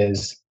does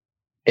is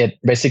it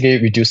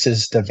basically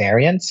reduces the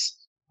variance,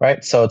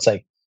 right? So it's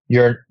like,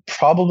 you're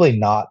probably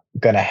not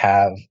going to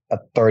have a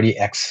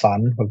 30x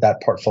fund with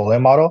that portfolio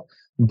model,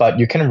 but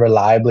you can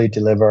reliably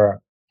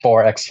deliver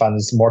 4x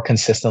funds more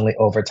consistently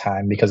over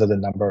time because of the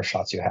number of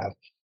shots you have.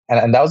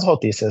 And that was the whole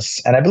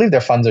thesis. And I believe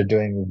their funds are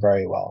doing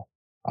very well.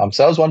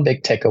 So that was one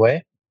big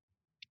takeaway.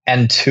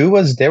 And two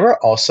was they were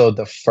also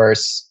the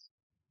first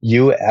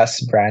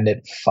US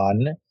branded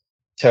fund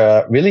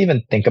to really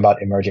even think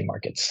about emerging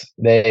markets.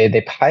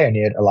 They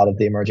pioneered a lot of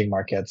the emerging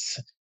markets.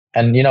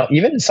 And,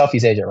 even in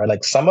Southeast Asia, right?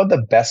 Like some of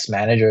the best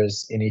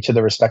managers in each of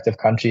the respective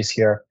countries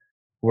here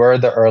were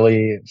the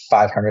early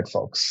 500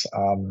 folks.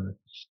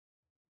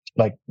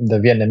 Like the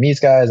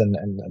Vietnamese guys and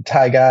the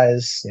Thai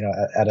guys,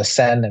 at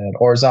Ascend and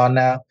at Orzon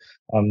now.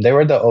 They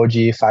were the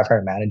OG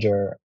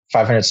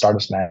 500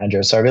 startups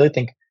managers. So I really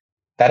think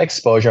that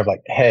exposure of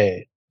like,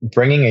 hey,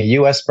 bringing a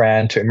US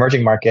brand to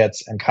emerging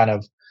markets and kind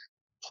of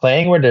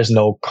playing where there's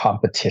no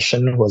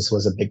competition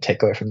was a big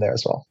takeaway from there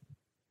as well.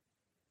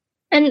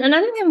 And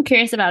another thing I'm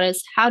curious about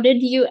is how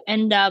did you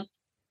end up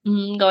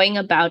going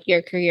about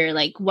your career?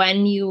 Like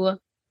when you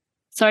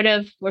sort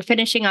of were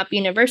finishing up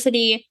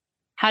university,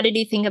 how did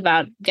you think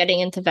about getting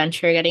into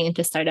venture, getting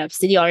into startups?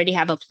 Did you already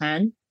have a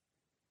plan?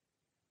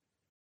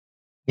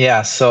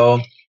 Yeah. So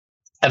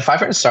at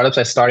 500 Startups,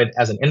 I started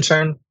as an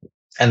intern,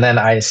 and then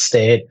I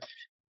stayed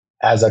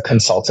as a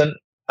consultant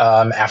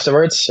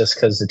afterwards, just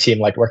because the team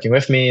liked working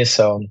with me.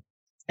 So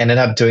I ended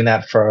up doing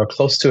that for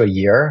close to a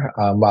year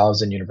while I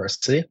was in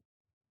university.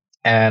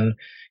 And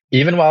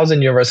even while I was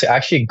in university, I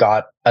actually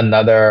got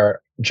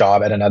another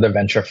job at another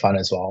venture fund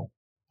as well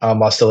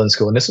while still in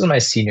school. And this was my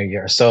senior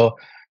year. So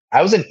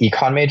I was an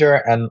econ major,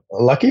 and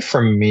lucky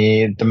for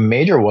me, the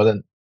major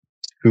wasn't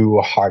too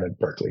hard at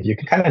Berkeley. You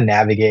can kind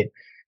of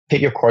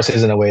pick your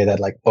courses in a way that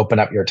like open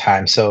up your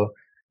time. So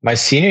my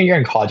senior year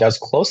in college, I was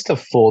close to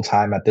full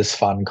time at this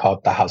fund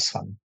called the House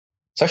Fund.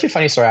 It's actually a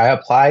funny story. I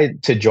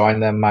applied to join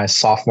them my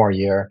sophomore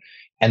year,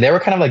 and they were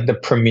kind of like the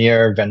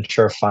premier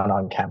venture fund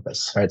on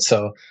campus, right?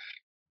 So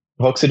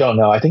folks who don't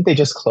know, I think they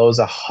just closed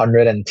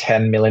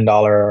 $110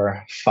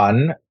 million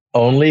fund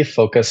only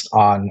focused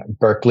on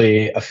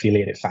Berkeley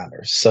affiliated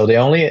founders. So they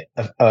only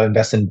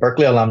invest in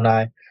Berkeley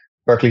alumni,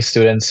 Berkeley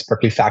students,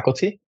 Berkeley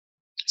faculty.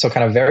 So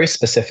kind of very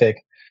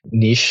specific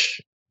niche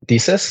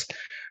thesis.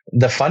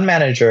 The fund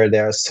manager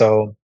there,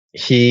 so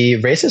he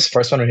raised his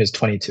first one when he was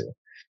 22.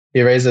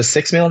 He raised a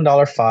 $6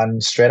 million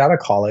fund straight out of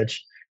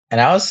college.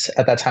 And I was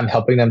at that time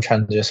helping them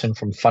transition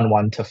from fund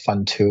 1 to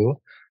fund 2.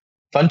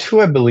 Fund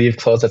 2, I believe,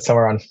 closed at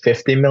somewhere around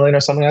 50 million or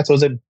something like that. So it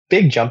was a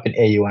big jump in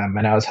AUM.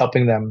 And I was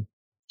helping them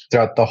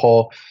throughout the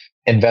whole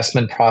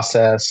investment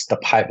process, the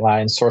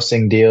pipeline,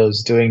 sourcing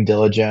deals, doing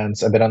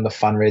diligence, a bit on the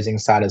fundraising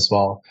side as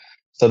well.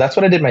 So that's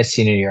what I did my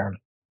senior year.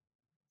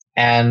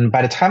 And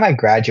by the time I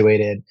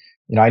graduated,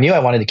 I knew I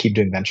wanted to keep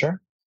doing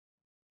venture.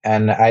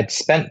 And I'd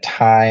spent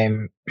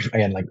time,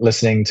 again, like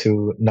listening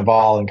to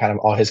Naval and kind of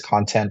all his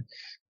content.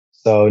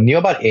 So knew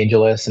about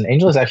AngelList, and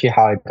AngelList is actually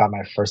how I got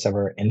my first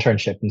ever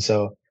internship. And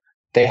so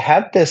they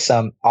had this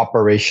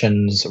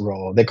operations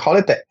role. They called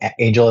it the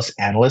AngelList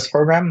Analyst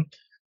Program,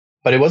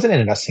 but it wasn't an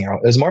investing role.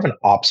 It was more of an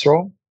ops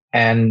role.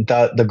 And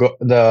the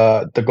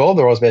goal of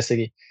the role is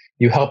basically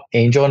you help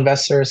angel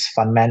investors,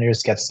 fund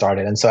managers get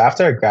started. And so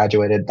after I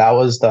graduated, that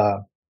was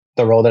the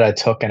role that I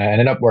took, and I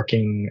ended up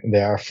working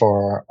there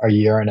for a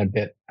year and a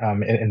bit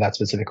in that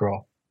specific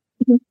role.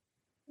 Mm-hmm.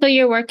 So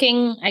you're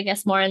working, I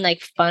guess, more in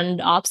like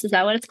fund ops. Is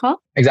that what it's called?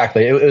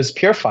 Exactly. It was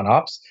pure fund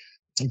ops,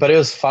 but it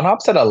was fund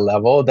ops at a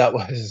level that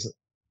was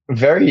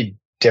very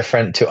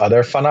different to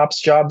other fund ops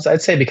jobs,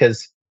 I'd say,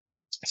 because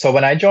so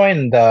when I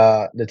joined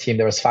the team,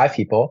 there was 5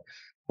 people.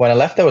 When I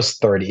left, there was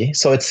 30.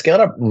 So it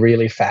scaled up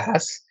really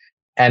fast.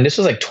 And this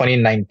was like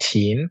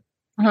 2019.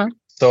 Uh-huh.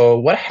 So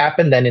what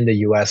happened then in the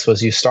US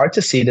was you start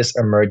to see this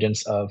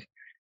emergence of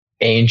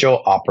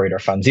angel operator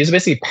funds. These are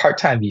basically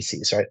part-time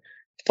VCs, right?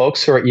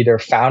 Folks who are either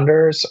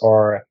founders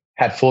or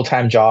had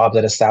full-time jobs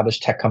at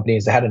established tech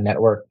companies. They had a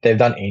network. They've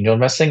done angel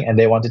investing and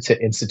they wanted to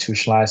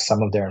institutionalize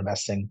some of their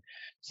investing.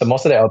 So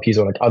most of the LPs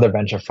were like other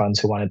venture funds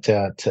who wanted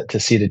to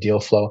see the deal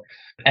flow.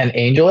 And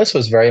AngelList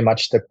was very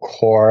much the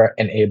core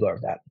enabler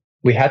of that.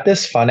 We had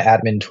this fund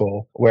admin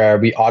tool where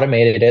we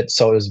automated it.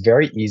 So it was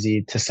very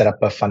easy to set up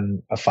a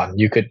fund.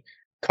 You could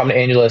come to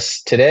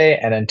AngelList today,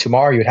 and then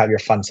tomorrow you'd have your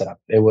fund set up.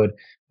 It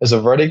was a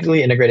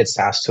vertically integrated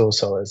SaaS tool.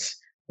 So it's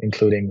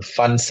including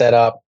fund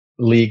setup,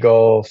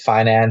 legal,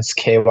 finance,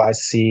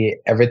 KYC,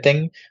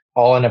 everything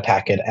all in a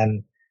packet.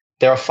 And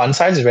there are fund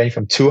sizes ranging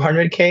from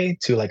 200K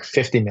to like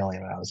 50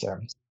 million when I was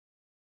there.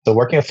 So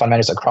working with fund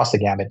managers across the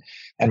gamut.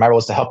 And my role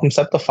is to help them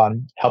set the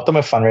fund, help them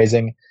with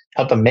fundraising,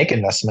 help them make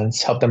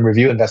investments, help them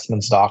review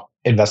investment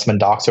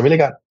docs. So really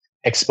got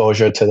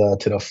exposure to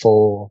the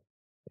full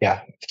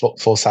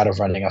side of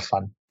running a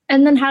fund.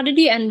 And then how did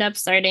you end up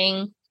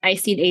starting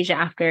iSeed Asia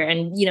after,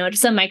 and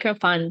just a micro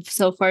fund?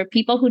 So for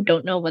people who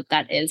don't know what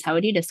that is, how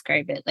would you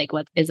describe it? Like,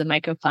 what is a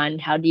micro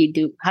fund? How do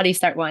you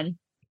start one?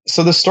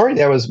 So the story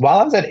there was, while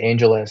I was at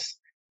AngelList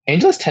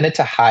tended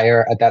to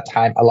hire at that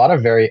time a lot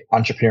of very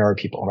entrepreneurial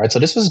people, right? So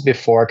this was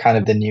before kind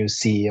of the new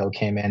CEO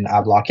came in,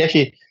 Avlok. He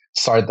actually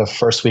started the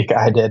first week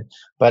I did.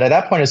 But at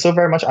that point, it's still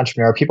very much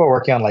entrepreneurial. People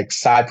working on like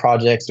side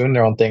projects, doing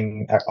their own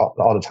thing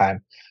all the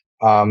time.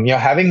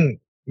 Having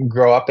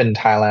grow up in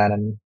Thailand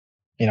and,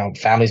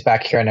 families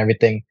back here and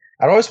everything,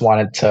 I'd always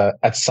wanted to,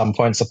 at some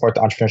point, support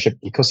the entrepreneurship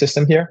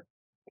ecosystem here.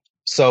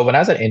 So when I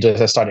was at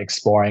AngelList, I started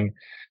exploring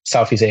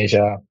Southeast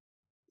Asia.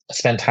 I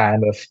spent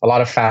time with a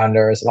lot of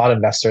founders, a lot of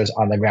investors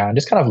on the ground,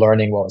 just kind of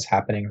learning what was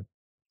happening.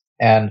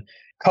 And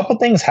a couple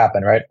things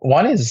happened, right?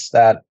 One is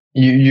that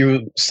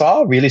you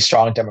saw really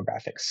strong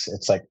demographics.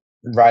 It's like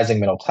rising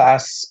middle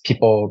class,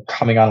 people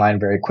coming online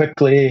very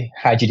quickly,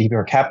 high GDP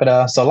per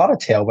capita. So a lot of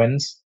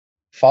tailwinds,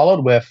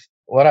 followed with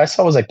what I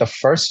saw was like the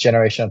first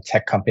generation of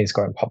tech companies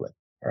going public,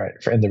 right?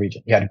 In the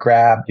region. You had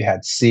Grab, you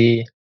had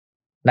C,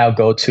 now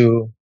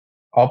GoTo,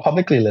 all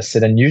publicly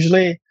listed. And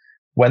usually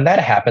when that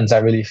happens,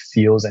 that really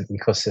fuels an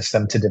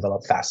ecosystem to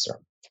develop faster.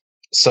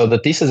 So the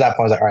thesis at that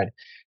point was like, all right,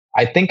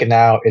 I think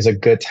now is a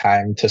good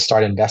time to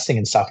start investing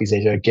in Southeast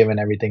Asia, given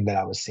everything that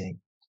I was seeing.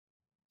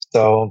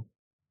 So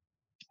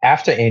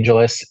after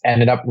AngelList,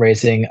 ended up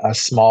raising a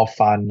small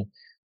fund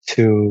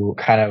to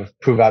kind of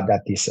prove out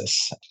that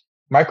thesis.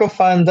 Micro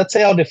funds, let's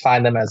say I'll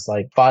define them as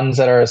like funds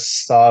that are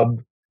sub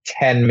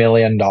 $10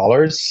 million.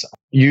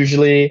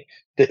 Usually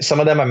some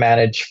of them are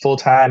managed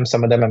full-time,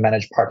 some of them are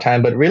managed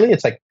part-time, but really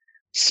it's like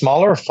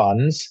smaller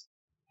funds.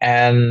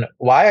 And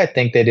why I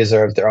think they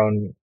deserve their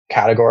own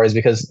categories,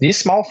 because these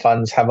small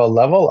funds have a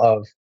level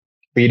of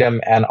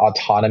freedom and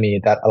autonomy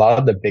that a lot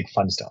of the big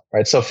funds don't,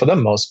 right? So for the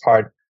most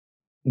part,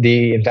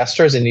 the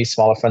investors in these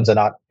smaller funds are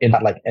not in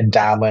like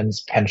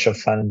endowments, pension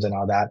funds and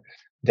all that.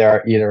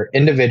 They're either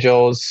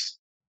individuals,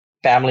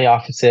 family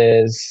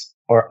offices,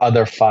 or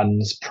other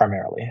funds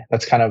primarily.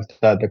 That's kind of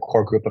the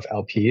core group of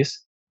LPs.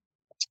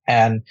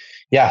 And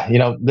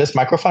this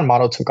microfund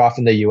model took off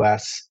in the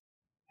US.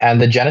 And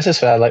the genesis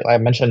for that, like I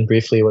mentioned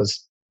briefly,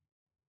 was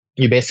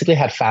you basically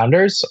had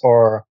founders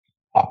or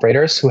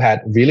operators who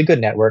had really good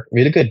network,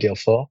 really good deal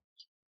flow.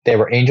 They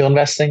were angel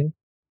investing.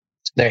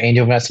 Their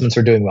angel investments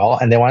were doing well,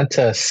 and they wanted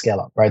to scale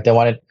up, right? They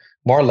wanted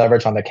more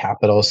leverage on the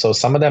capital. So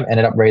some of them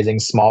ended up raising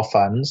small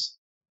funds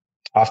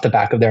off the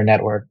back of their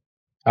network,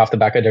 off the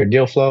back of their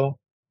deal flow,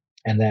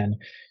 and then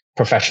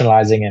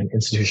professionalizing and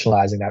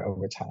institutionalizing that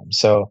over time.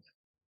 So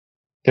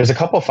there's a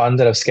couple of funds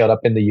that have scaled up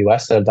in the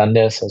US that have done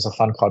this. There's a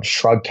fund called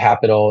Shrug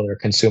Capital, they're a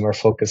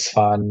consumer-focused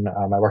fund.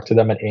 I worked with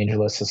them at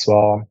AngelList as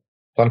well.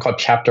 One called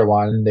Chapter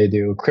One, they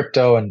do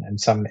crypto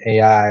and some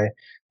AI,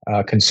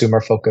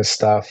 consumer-focused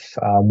stuff.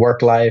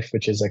 Work Life,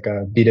 which is like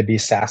a B2B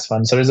SaaS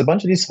fund. So there's a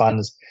bunch of these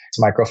funds, it's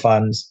micro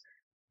funds.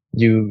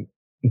 You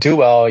do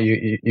well,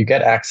 you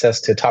get access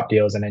to top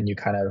deals, and then you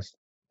kind of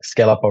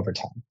scale up over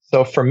time.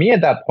 So for me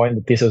at that point,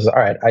 the thesis was, all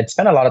right, I'd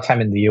spent a lot of time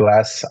in the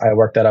US. I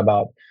worked at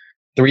about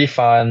 3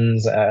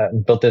 funds,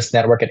 built this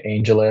network at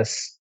AngelList.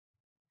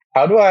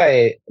 How do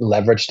I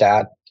leverage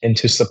that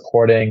into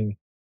supporting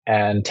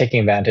and taking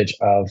advantage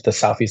of the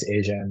Southeast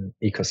Asian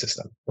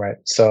ecosystem, right?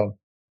 So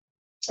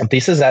the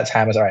thesis at that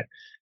time was, all right,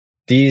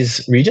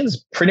 these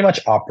regions pretty much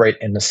operate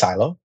in the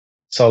silo.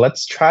 So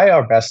let's try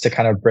our best to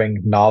kind of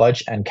bring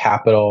knowledge and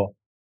capital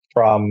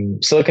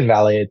from Silicon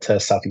Valley to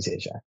Southeast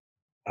Asia.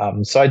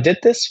 So I did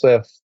this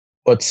with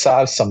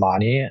Utsav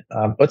Samani.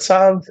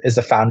 Utsav is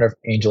the founder of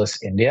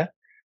AngelList India,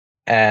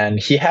 and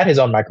he had his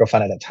own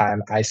microfund at the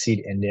time,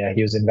 iSeed India.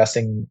 He was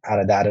investing out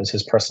of that. It was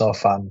his personal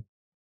fund.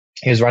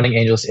 He was running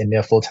AngelList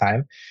India full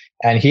time,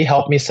 and he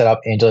helped me set up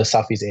AngelList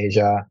Southeast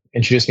Asia,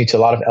 introduced me to a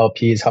lot of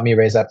LPs, helped me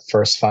raise that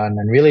first fund,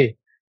 and really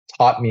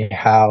taught me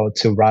how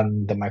to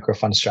run the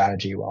microfund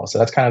strategy well. So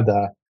that's kind of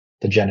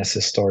the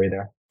genesis story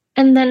there.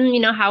 And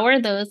then, how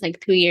were those like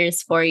 2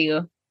 years for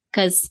you?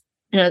 Because,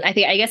 I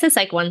guess it's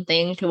like one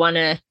thing to want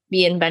to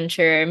be in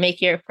venture,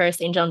 make your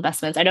first angel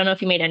investments. I don't know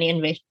if you made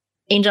any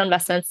angel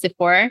investments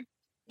before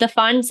the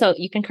fund, so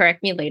you can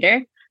correct me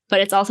later,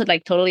 but it's also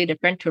like totally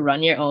different to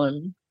run your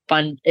own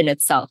fund in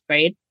itself,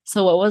 right?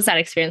 So what was that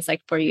experience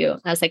like for you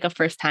as like a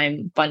first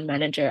time fund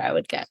manager,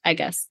 I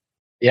guess?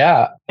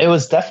 Yeah, it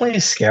was definitely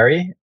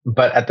scary,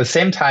 but at the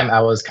same time,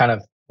 I was kind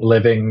of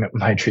living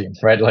my dream,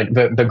 right? Like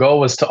the goal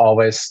was to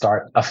always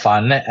start a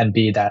fund and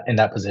be that in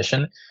that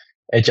position.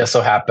 It just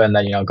so happened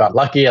that, got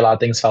lucky. A lot of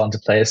things fell into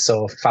place.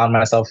 So found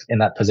myself in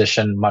that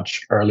position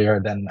much earlier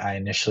than I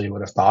initially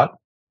would have thought.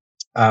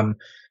 And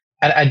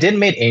I did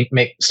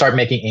start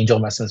making angel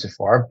investments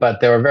before,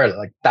 but they were very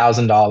like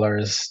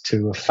 $1,000 to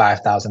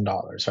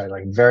 $5,000, right?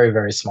 Like very,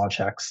 very small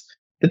checks.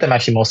 Did them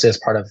actually mostly as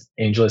part of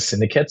AngelList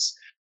syndicates.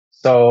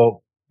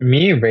 So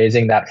me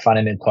raising that fund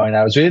and deploying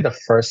that was really the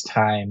first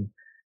time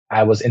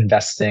I was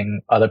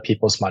investing other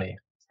people's money.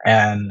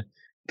 And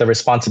the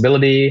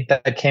responsibility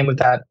that came with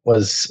that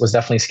was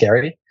definitely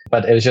scary,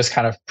 but it was just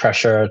kind of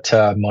pressure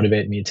to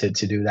motivate me to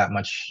do that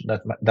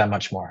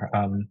much more.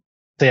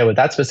 So yeah, with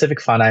that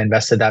specific fund, I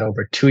invested that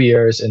over 2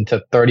 years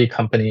into 30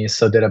 companies.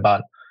 So did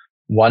about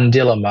 1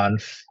 deal a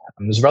month.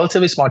 It was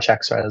relatively small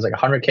checks, right? It was like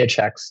 100K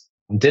checks.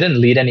 Didn't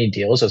lead any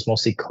deals. It was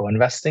mostly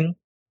co-investing.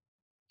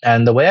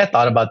 And the way I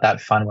thought about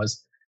that fund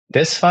was,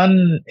 this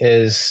fund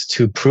is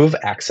to prove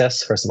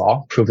access, first of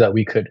all, prove that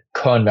we could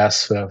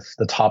co-invest with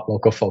the top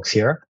local folks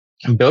here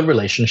and build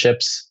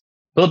relationships,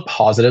 build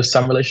positive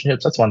sum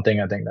relationships. That's one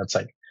thing I think that's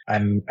like,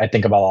 I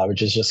think about a lot,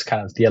 which is just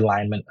kind of the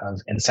alignment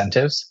of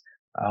incentives.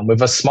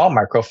 With a small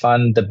micro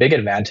fund, the big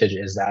advantage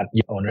is that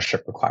you have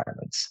ownership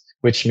requirements,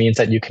 which means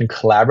that you can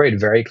collaborate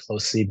very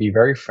closely, be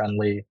very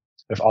friendly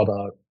with all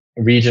the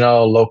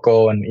regional,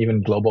 local, and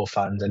even global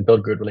funds and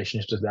build good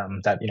relationships with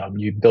them that,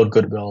 you build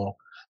goodwill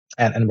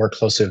and work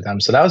closely with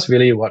them. So that was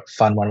really what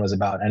Fund 1 was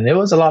about. And it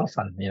was a lot of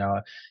fun,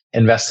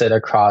 invested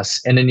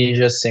across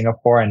Indonesia,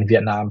 Singapore, and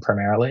Vietnam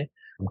primarily.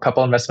 A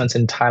couple investments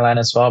in Thailand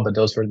as well, but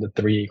those were the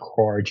 3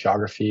 core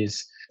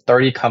geographies.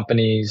 30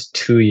 companies,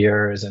 2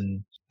 years,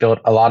 and built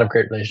a lot of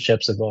great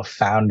relationships with both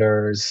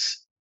founders,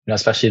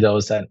 especially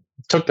those that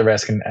took the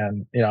risk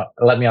and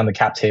let me on the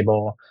cap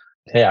table.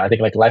 Yeah, I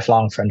think like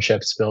lifelong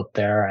friendships built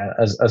there,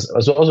 as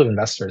well as with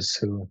investors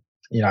who,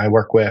 I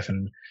work with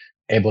and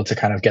able to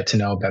kind of get to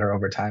know better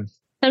over time.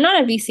 I'm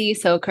not a VC,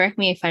 so correct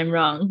me if I'm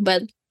wrong,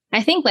 but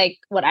I think like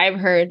what I've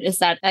heard is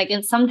that like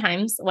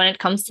sometimes when it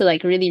comes to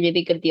like really,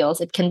 really good deals,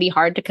 it can be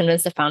hard to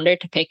convince the founder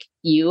to pick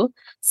you.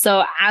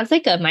 So as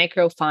like a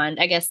micro fund,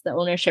 I guess the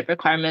ownership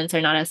requirements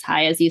are not as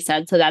high as you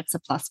said. So that's a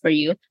plus for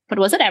you. But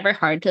was it ever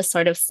hard to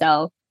sort of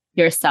sell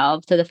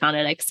yourself to the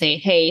founder, like say,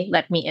 hey,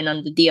 let me in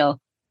on the deal?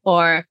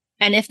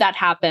 And if that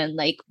happened,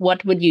 like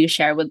what would you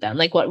share with them?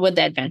 Like what would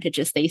the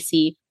advantages they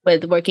see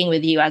with working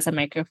with you as a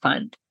micro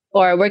fund?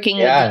 Or working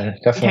with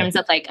in terms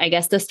of like, I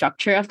guess, the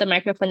structure of the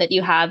microfund that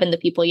you have and the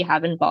people you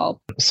have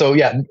involved? So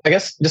yeah, I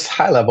guess just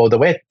high level, the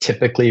way I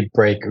typically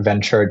break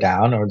venture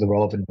down or the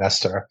role of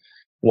investor,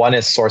 1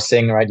 is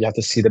sourcing, right? You have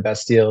to see the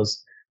best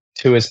deals.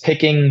 2 is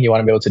picking. You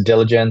want to be able to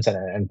diligence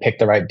and pick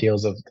the right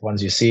deals of the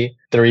ones you see.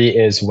 3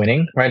 is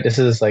winning, right? This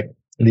is like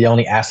the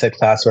only asset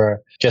class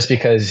where just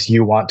because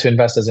you want to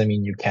invest doesn't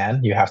mean you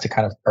can. You have to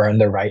kind of earn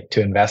the right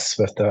to invest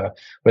with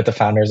the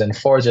founders. And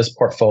 4 is just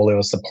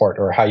portfolio support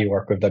or how you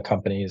work with the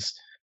companies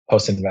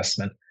post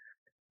investment.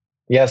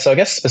 Yeah, so I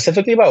guess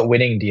specifically about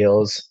winning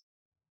deals,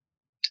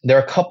 there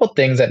are a couple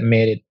things that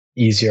made it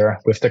easier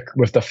with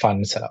the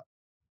fund setup.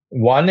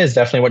 1 is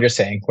definitely what you're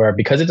saying, where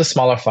because it's a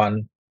smaller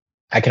fund,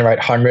 I can write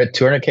 100,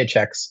 200K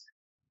checks,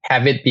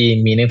 have it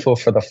be meaningful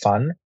for the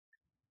fund,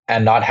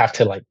 and not have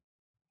to like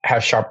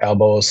have sharp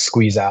elbows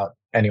squeeze out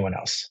anyone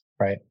else,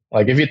 right?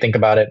 Like if you think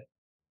about it,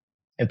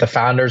 if the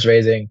founder's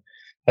raising,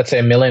 let's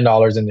say $1 million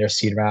in their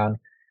seed round,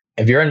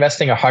 if you're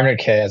investing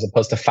 100K as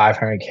opposed to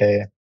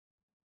 500K,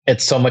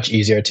 it's so much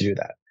easier to do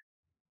that.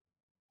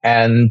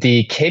 And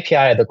the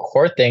KPI, the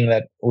core thing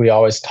that we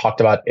always talked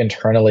about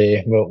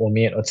internally, when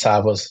me and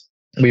Utsav was,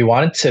 we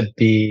wanted to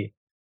be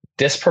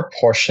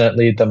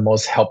disproportionately the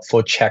most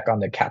helpful check on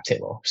the cap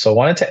table. So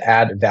wanted to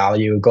add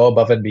value, go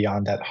above and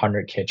beyond that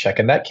 100K check.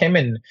 And that came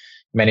in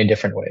many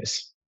different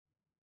ways.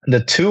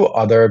 The two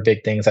other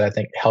big things that I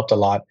think helped a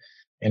lot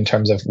in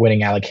terms of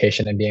winning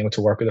allocation and being able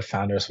to work with the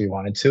founders we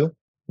wanted to.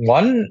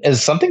 One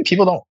is something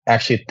people don't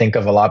actually think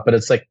of a lot, but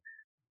it's like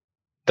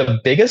the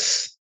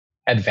biggest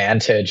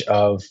advantage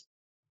of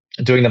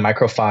doing the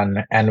micro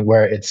fund and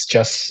where it's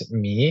just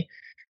me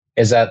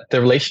is that the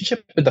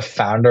relationship with the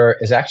founder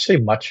is actually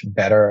much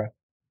better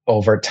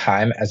over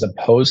time as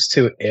opposed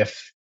to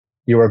if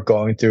you were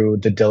going through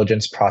the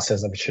diligence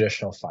process of a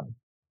traditional fund.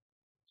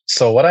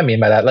 So what I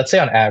mean by that, let's say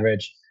on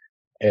average,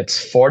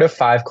 it's 4 to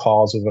 5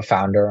 calls with a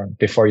founder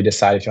before you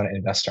decide if you want to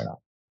invest or not.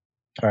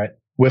 All right.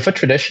 With a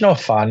traditional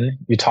fund,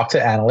 you talk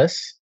to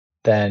analysts,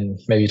 then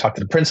maybe you talk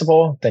to the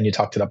principal, then you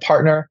talk to the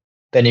partner,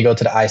 then you go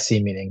to the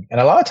IC meeting. And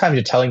a lot of times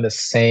you're telling the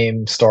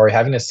same story,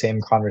 having the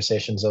same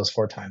conversations those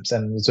 4 times,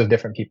 and it's with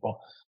different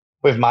people.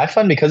 With my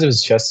fund, because it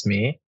was just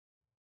me,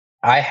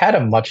 I had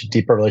a much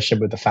deeper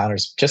relationship with the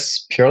founders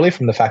just purely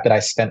from the fact that I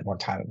spent more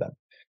time with them.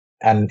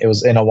 And it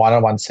was in a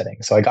one-on-one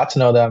setting. So I got to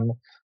know them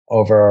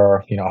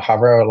over,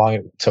 however long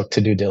it took to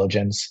do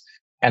diligence.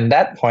 And at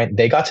that point,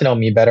 they got to know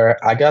me better.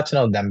 I got to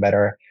know them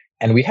better.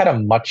 And we had a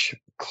much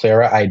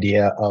clearer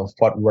idea of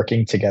what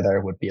working together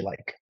would be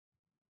like.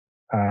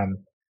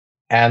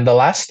 And the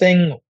last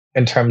thing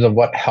in terms of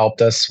what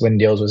helped us win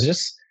deals was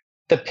just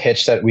the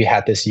pitch that we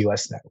had this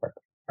US network,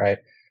 right?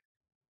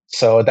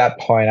 So at that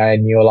point, I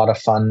knew a lot of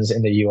funds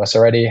in the US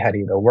already, had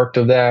either worked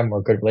with them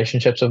or good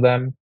relationships with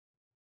them.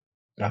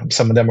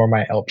 Some of them were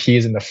my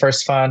LPs in the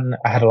first fund.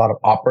 I had a lot of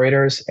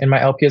operators in my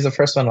LP as the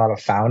first one, a lot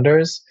of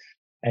founders.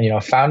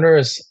 And,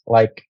 founders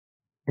like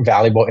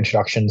valuable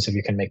introductions if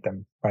you can make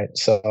them, right?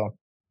 So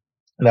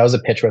that was a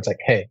pitch where it's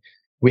like, hey,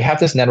 we have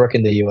this network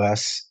in the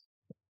US.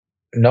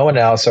 No one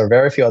else or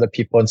very few other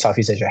people in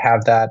Southeast Asia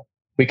have that.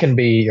 We can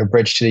be your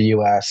bridge to the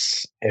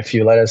US. If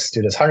you let us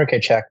do this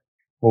 100K check,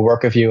 we'll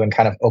work with you and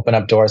kind of open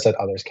up doors that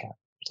others can't.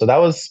 So that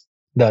was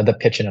the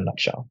pitch in a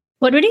nutshell.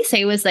 What would you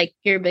say was like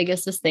your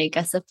biggest mistake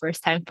as a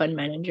first-time fund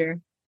manager?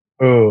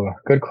 Ooh,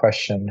 good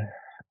question.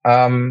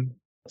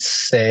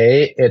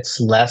 Say it's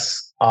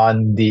less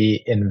on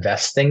the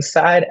investing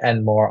side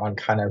and more on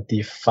kind of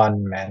the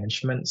fund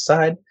management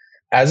side.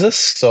 As a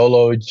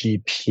solo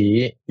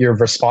GP, you're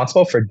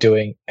responsible for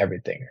doing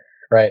everything,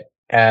 right?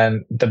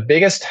 And the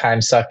biggest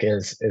time suck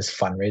is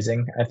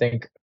fundraising. I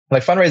think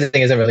like fundraising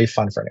isn't really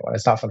fun for anyone.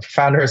 It's not fun for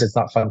founders. It's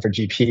not fun for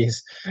GPs,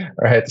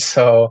 right?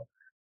 So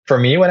for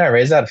me, when I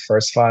raised that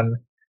first fund,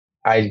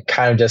 I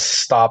kind of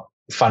just stopped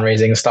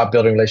fundraising, stopped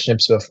building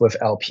relationships with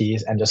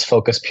LPs and just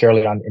focused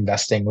purely on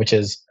investing, which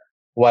is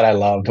what I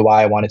loved,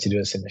 why I wanted to do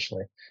this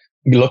initially.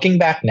 Looking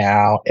back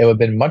now, it would have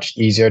been much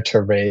easier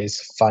to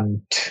raise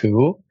fund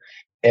 2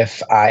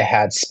 if I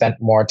had spent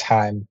more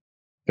time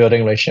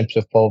building relationships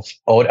with both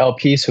old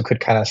LPs who could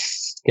kind of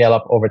scale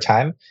up over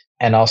time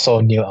and also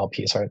new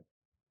LPs, right?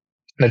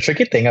 The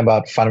tricky thing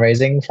about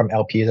fundraising from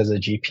LPs as a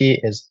GP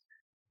is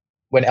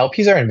when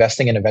LPs are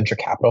investing in a venture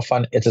capital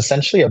fund, it's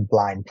essentially a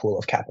blind pool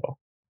of capital.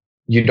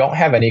 You don't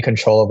have any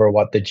control over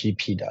what the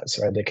GP does,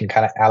 right? They can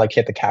kind of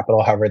allocate the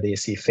capital however they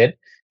see fit.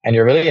 And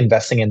you're really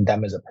investing in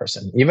them as a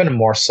person, even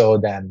more so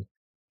than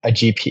a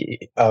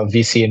GP, a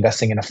VC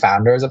investing in a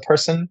founder as a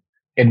person.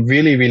 It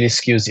really, really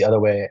skews the other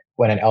way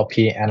when an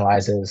LP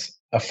analyzes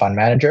a fund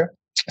manager.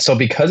 So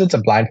because it's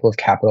a blind pool of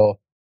capital,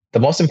 the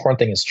most important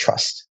thing is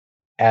trust.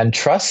 And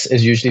trust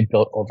is usually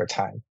built over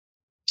time.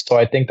 So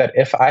I think that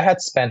if I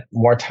had spent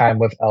more time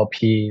with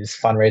LPs,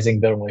 fundraising,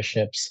 building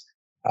relationships,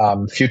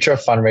 future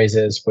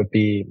fundraisers would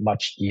be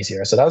much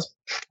easier. So that was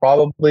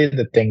probably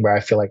the thing where I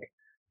feel like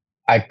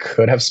I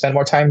could have spent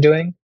more time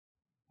doing.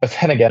 But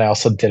then again, I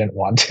also didn't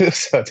want to.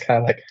 So it's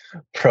kind of like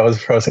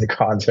pros and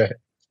cons, right?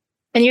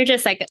 And you're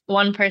just like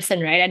one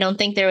person, right? I don't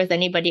think there was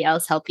anybody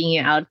else helping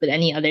you out with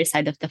any other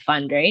side of the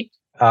fund, right?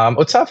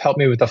 Utsav helped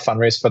me with the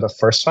fundraise for the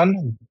first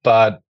fund,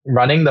 but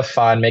running the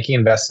fund, making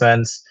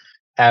investments,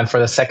 and for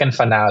the second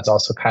fund now, it's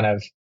also kind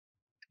of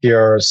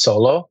pure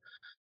solo.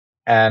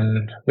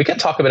 And we can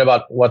talk a bit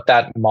about what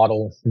that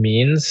model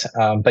means.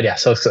 But yeah,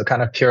 so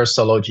kind of pure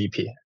solo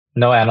GP.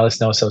 No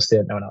analyst, no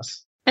associate, no one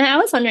else. And I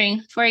was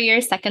wondering, for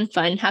your second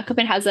fund, how come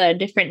it has a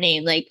different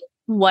name? Like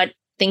what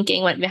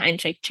thinking went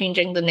behind like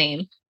changing the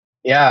name?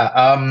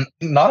 Yeah,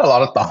 not a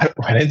lot of thought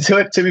went into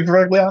it, to be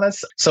perfectly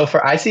honest. So for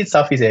iSeed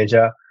Southeast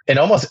Asia, in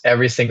almost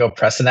every single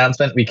press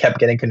announcement, we kept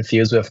getting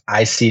confused with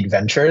iSeed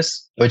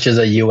Ventures, which is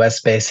a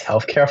US-based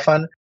healthcare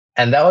fund.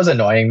 And that was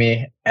annoying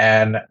me.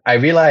 And I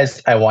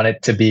realized I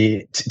wanted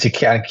to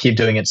kind of keep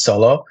doing it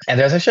solo. And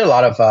there's actually a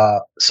lot of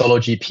solo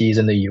GPs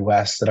in the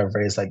US that have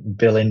raised like $1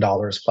 billion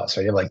plus,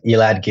 right? You have like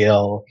Elad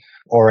Gil,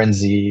 Oren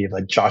Z,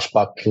 like Josh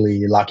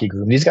Buckley, Lucky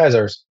Groom. These guys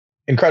are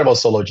incredible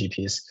solo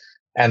GPs.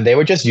 And they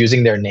were just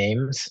using their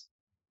names.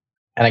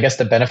 And I guess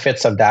the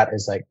benefits of that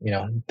is like,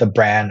 the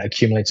brand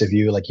accumulates with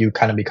you, like you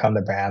kind of become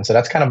the brand. So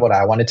that's kind of what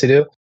I wanted to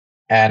do.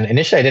 And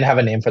initially I didn't have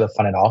a name for the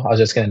fund at all. I was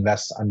just going to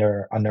invest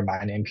under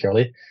my name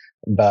purely.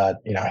 but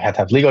I have to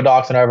have legal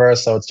docs and whatever.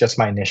 So it's just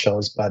my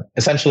initials, but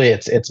essentially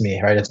it's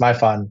me, right? It's my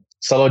fund,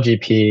 solo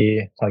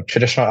GP, like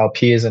traditional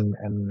LPs and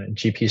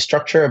GP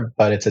structure,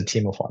 but it's a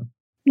team of one.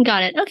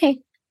 Got it. Okay.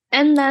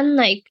 And then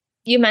like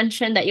you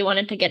mentioned that you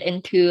wanted to get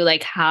into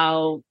like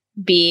how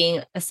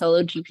being a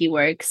solo GP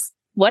works.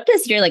 What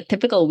does your like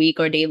typical week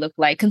or day look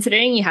like,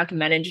 considering you have to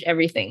manage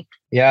everything?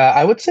 Yeah,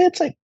 I would say it's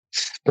like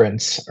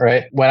sprints,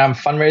 right? When I'm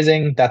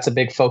fundraising, that's a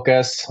big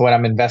focus. When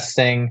I'm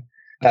investing,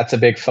 that's a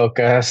big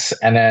focus.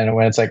 And then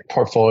when it's like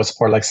portfolio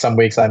support, like some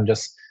weeks I'm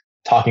just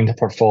talking to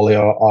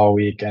portfolio all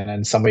week. And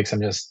then some weeks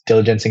I'm just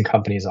diligencing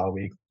companies all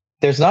week.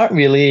 There's not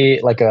really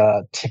like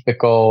a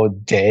typical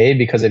day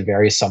because it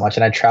varies so much.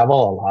 And I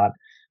travel a lot.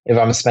 If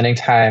I'm spending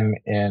time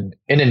in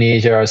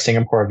Indonesia or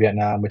Singapore or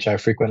Vietnam, which I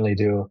frequently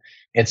do,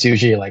 it's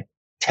usually like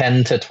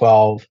 10 to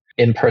 12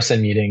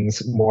 in-person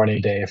meetings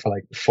morning day for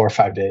like 4 or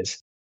 5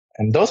 days.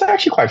 And those are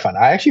actually quite fun.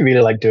 I actually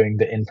really like doing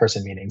the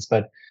in-person meetings,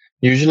 but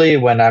usually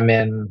when I'm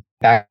in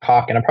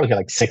Bangkok, and I'm probably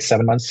like 6,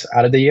 7 months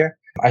out of the year,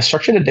 I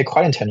structure the day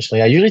quite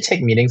intentionally. I usually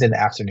take meetings in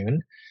the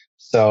afternoon.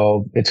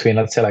 So between,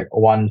 let's say like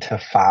 1 to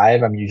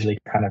 5, I'm usually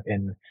kind of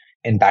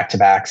in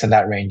back-to-backs, and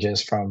that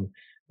ranges from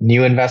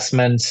new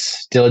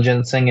investments,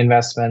 diligencing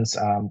investments,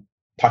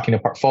 talking to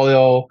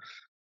portfolio,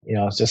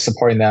 just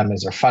supporting them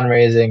as they're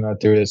fundraising or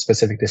through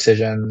specific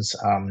decisions,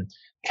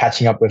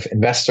 catching up with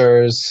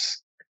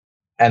investors.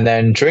 And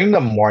then during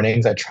the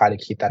mornings, I try to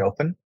keep that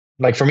open.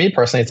 Like for me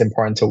personally, it's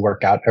important to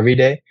work out every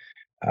day.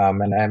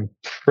 And I'm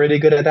pretty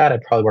good at that. I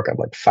probably work out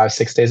like 5,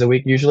 6 days a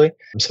week usually.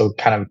 So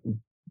kind of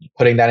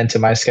putting that into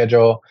my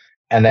schedule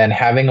and then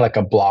having like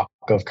a block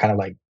of kind of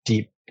like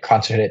deep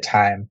concentrated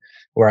time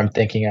where I'm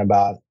thinking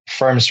about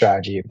firm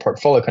strategy,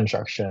 portfolio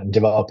construction,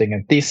 developing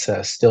a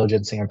thesis,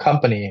 diligencing a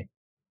company.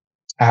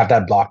 I have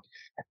that blocked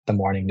in the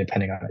morning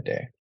depending on the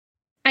day.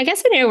 I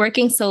guess when you're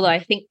working solo, I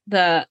think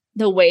the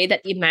way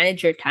that you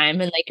manage your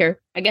time and like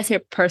your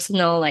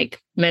personal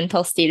like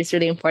mental state is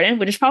really important,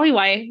 which is probably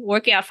why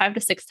working out 5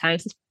 to 6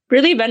 times is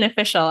really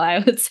beneficial, I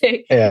would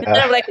say. Yeah.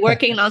 Instead of like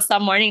working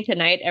nonstop morning to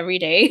night every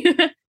day.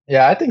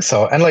 Yeah, I think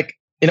so. And like,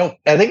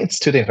 I think it's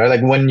two things, right?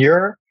 Like when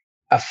you're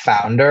a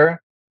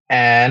founder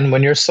and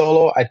when you're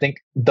solo, I think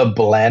the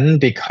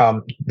blend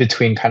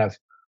between kind of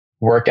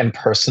work and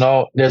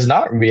personal, there's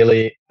not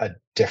really a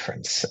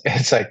difference.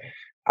 It's like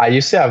I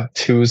used to have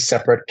 2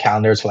 separate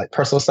calendars for like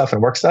personal stuff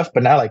and work stuff,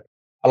 but now like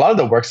a lot of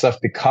the work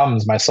stuff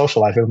becomes my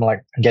social life. I'm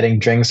like getting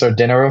drinks or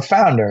dinner with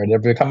founder, they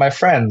become my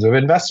friends with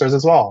investors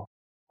as well.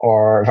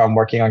 Or if I'm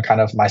working on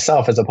kind of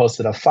myself as opposed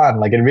to the fun,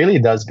 like it really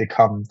does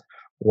become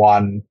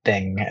one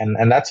thing.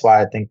 And that's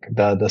why I think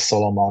the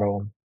solo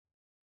model,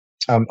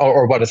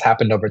 or what has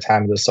happened over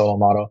time with the solo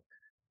model.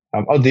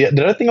 The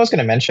other thing I was going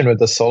to mention with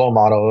the solo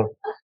model.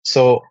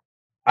 So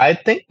I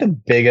think the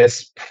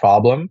biggest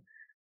problem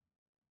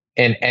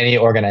in any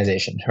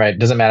organization, right?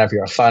 Doesn't matter if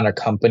you're a fund, a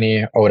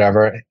company, or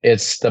whatever.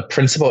 It's the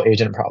principal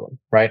agent problem,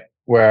 right?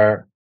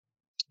 Where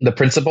the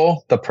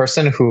principal, the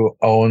person who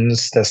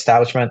owns the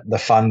establishment, the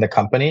fund, the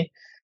company,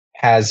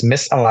 has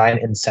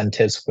misaligned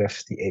incentives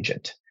with the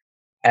agent.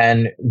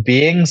 And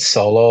being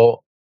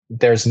solo,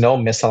 there's no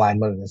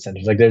misalignment of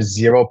incentives. Like there's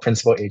zero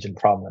principal agent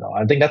problem at all.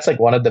 I think that's like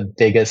one of the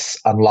biggest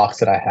unlocks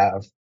that I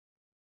have.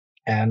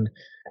 And,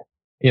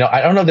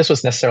 I don't know if this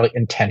was necessarily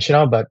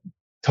intentional, but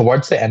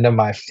towards the end of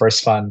my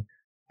first fund,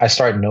 I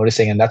started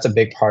noticing, and that's a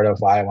big part of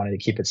why I wanted to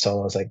keep it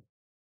solo. It's like,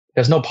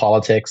 there's no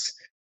politics.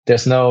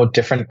 There's no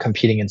different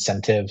competing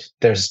incentives.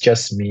 There's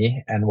just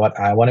me and what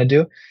I want to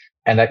do.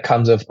 And that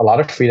comes with a lot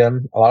of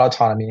freedom, a lot of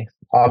autonomy,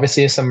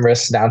 obviously some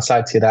risk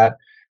downside to that.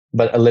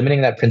 But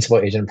eliminating that principal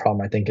agent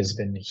problem, I think, has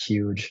been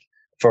huge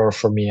for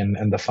me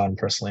and the fund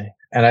personally.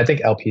 And I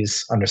think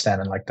LPs understand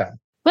and like that.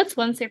 What's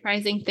one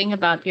surprising thing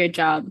about your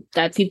job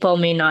that people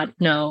may not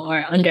know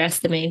or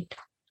underestimate?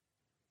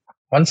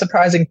 One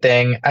surprising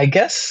thing, I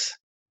guess,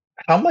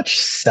 how much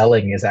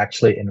selling is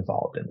actually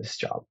involved in this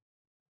job.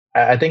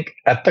 I think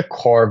at the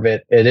core of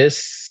it, it is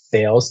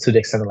sales to the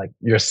extent of like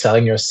you're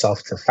selling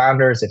yourself to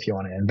founders if you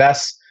want to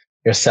invest.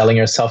 You're selling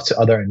yourself to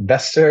other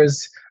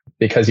investors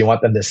because you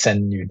want them to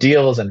send you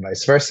deals and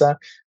vice versa.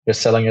 You're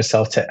selling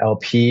yourself to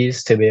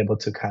LPs to be able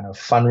to kind of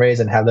fundraise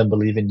and have them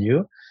believe in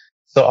you.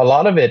 So a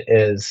lot of it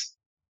is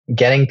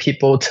getting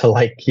people to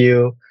like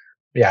you,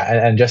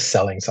 and just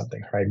selling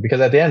something, right? Because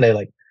at the end of the day,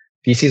 like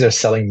VCs are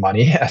selling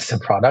money as a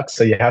product.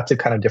 So you have to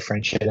kind of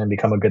differentiate and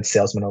become a good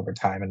salesman over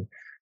time. And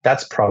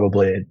that's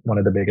probably one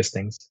of the biggest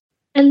things.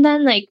 And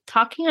then like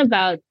talking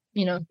about,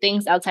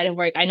 things outside of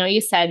work, I know you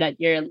said that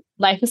your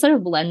life is sort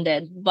of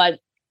blended, but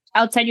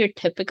outside your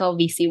typical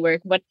VC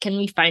work, what can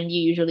we find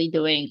you usually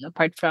doing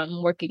apart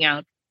from working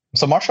out?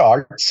 So martial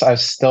arts,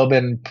 I've still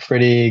been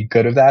pretty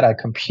good at that. I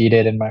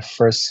competed in my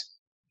first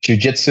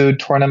jiu-jitsu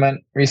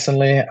tournament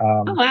recently.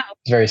 Oh, wow.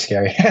 It's very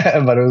scary,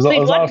 but it was a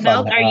lot of fun. What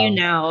belt are you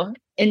now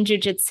in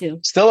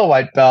jiu-jitsu? Still a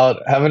white belt.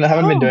 Haven't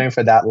been doing it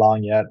for that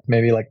long yet.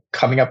 Maybe like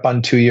coming up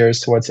on 2 years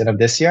towards the end of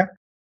this year.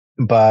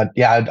 But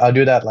yeah, I'll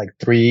do that like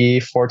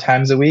 3-4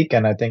 times a week.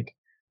 And I think,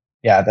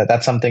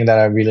 that's something that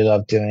I really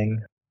love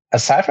doing.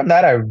 Aside from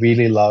that, I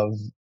really love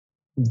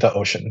the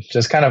ocean,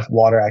 just kind of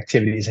water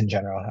activities in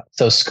general.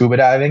 So scuba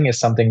diving is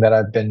something that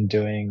I've been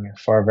doing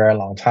for a very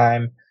long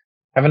time.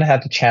 I haven't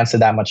had the chance to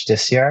that much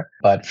this year,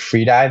 but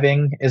free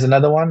diving is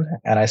another one.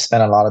 And I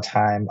spent a lot of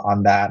time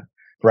on that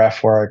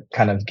breath work,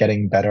 kind of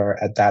getting better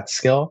at that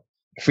skill.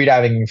 Free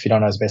diving, if you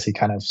don't know, is basically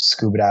kind of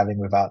scuba diving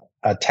without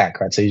a tank,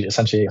 right? So you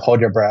essentially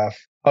hold your breath,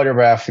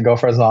 go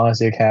for as long as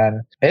you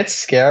can. It's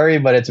scary,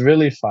 but it's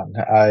really fun.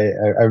 I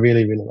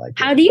really, really like it.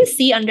 How do you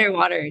see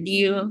underwater? Do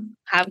you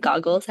have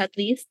goggles at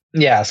least?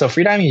 Yeah, so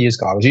free diving, you use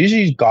goggles. You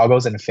usually use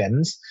goggles and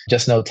fins,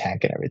 just no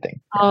tank and everything.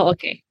 Oh,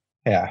 okay.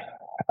 Yeah.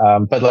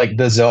 But like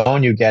the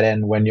zone you get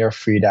in when you're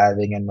free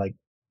diving and like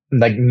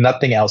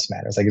nothing else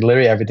matters. Like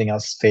literally everything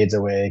else fades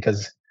away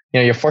because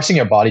you're forcing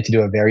your body to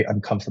do a very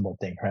uncomfortable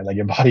thing, right? Like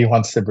your body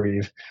wants to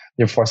breathe.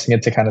 You're forcing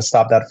it to kind of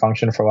stop that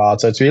function for a while.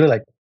 So it's really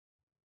like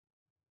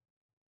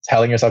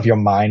telling yourself your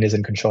mind is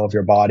in control of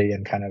your body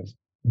and kind of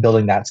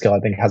building that skill. I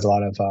think has a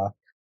lot of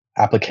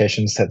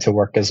applications to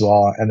work as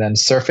well. And then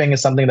surfing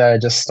is something that I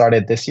just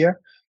started this year.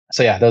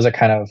 So yeah, those are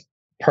kind of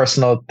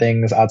personal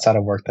things outside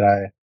of work that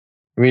I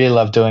really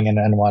love doing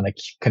and want to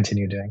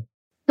continue doing.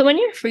 So when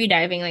you're free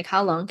diving, like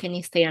how long can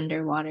you stay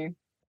underwater?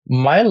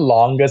 My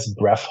longest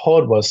breath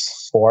hold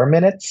was 4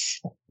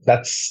 minutes.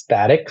 That's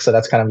static. So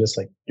that's kind of just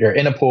like you're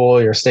in a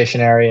pool, you're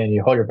stationary and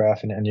you hold your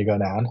breath and you go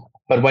down.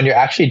 But when you're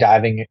actually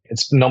diving,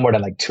 it's no more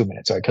than like 2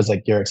 minutes, right? Because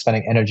like you're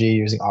expending energy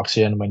using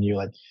oxygen when you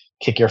like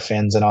kick your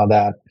fins and all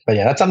that. But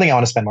yeah, that's something I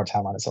want to spend more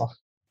time on as well.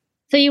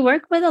 So you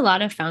work with a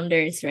lot of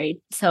founders, right?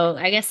 So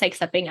I guess like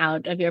stepping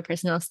out of your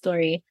personal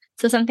story.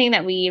 So something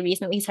that we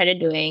recently started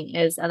doing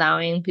is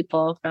allowing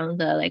people from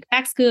the like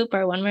Back Scoop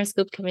or One More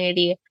Scoop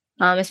community,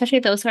 especially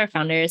those who are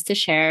founders, to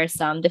share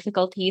some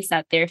difficulties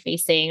that they're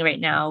facing right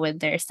now with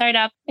their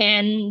startup.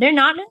 And they're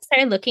not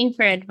necessarily looking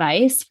for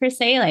advice per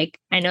se. Like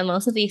I know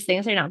most of these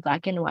things are not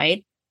black and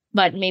white,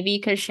 but maybe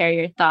you could share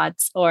your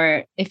thoughts,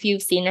 or if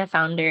you've seen a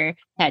founder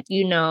that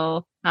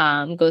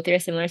go through a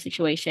similar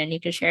situation, you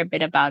could share a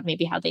bit about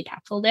maybe how they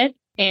tackled it.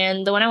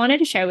 And the one I wanted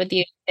to share with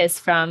you is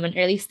from an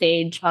early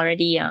stage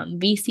already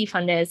VC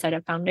funded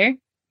startup founder.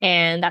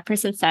 And that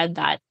person said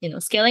that,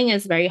 scaling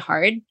is very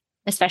hard,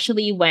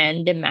 especially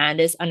when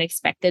demand is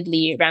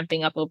unexpectedly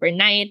ramping up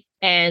overnight.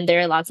 And there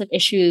are lots of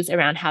issues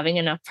around having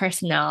enough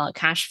personnel,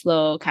 cash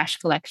flow, cash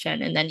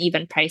collection, and then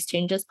even price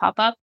changes pop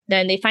up.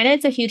 Then they find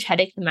it's a huge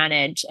headache to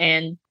manage.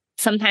 And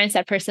sometimes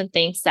that person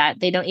thinks that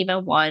they don't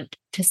even want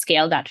to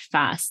scale that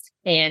fast.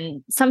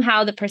 And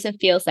somehow the person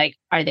feels like,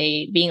 are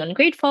they being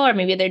ungrateful? Or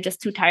maybe they're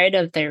just too tired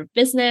of their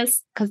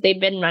business because they've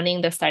been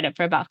running the startup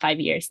for about 5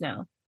 years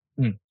now.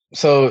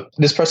 So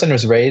this person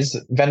was raised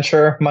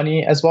venture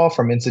money as well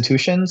from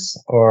institutions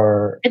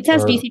or? It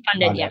says VC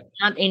funded, yeah,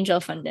 not angel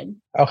funded.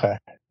 Okay.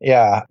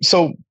 Yeah.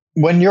 So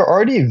when you're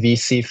already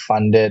VC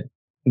funded,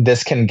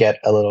 this can get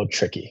a little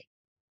tricky,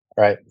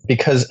 right?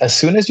 Because as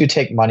soon as you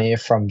take money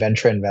from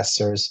venture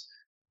investors,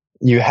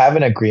 you have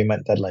an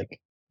agreement that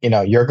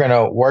you're going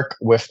to work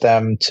with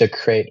them to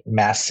create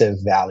massive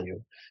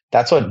value.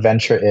 That's what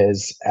venture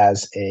is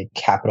as a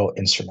capital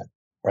instrument,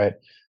 right?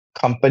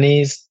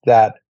 Companies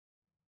that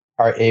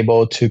are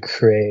able to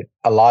create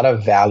a lot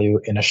of value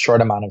in a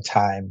short amount of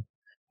time.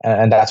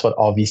 And that's what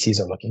all VCs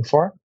are looking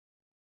for.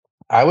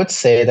 I would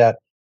say that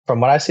from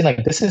what I've seen,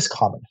 this is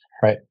common,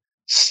 right?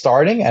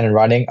 Starting and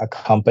running a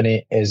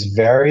company is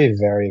very,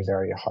 very,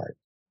 very hard.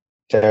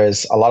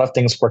 There's a lot of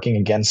things working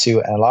against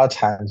you. And a lot of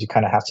times you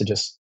kind of have to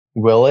just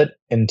will it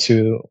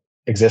into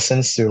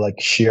existence through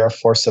sheer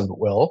force of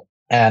will.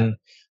 And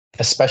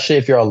especially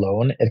if you're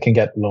alone, it can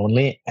get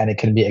lonely and it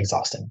can be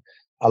exhausting.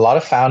 A lot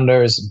of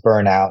founders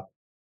burn out.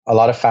 A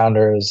lot of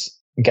founders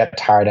get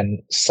tired and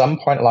some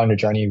point along the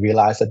journey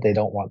realize that they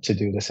don't want to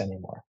do this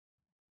anymore.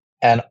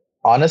 And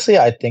honestly,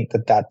 I think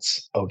that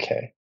that's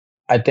okay.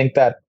 I think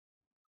that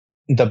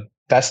the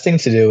best thing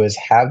to do is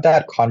have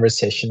that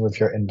conversation with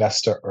your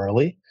investor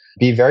early.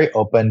 Be very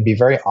open, be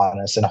very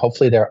honest, and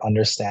hopefully they're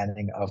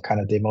understanding of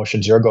kind of the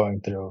emotions you're going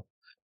through,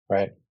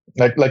 right?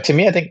 Like to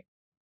me, I think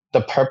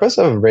the purpose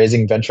of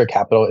raising venture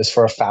capital is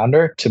for a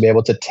founder to be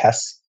able to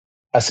test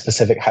a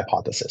specific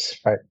hypothesis,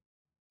 right?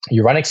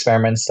 You run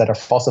experiments that are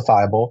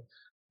falsifiable,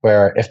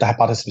 where if the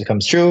hypothesis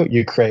becomes true,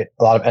 you create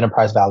a lot of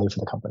enterprise value for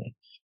the company.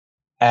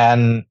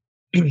 And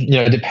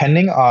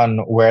depending on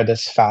where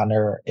this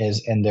founder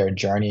is in their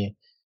journey,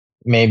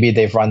 maybe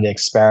they've run the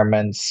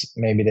experiments,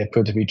 maybe they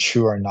proved to be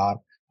true or not.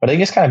 But I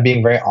think it's kind of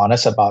being very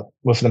honest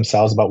with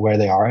themselves about where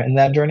they are in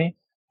that journey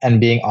and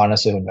being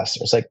honest with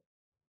investors. Like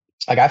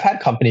I've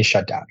had companies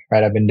shut down,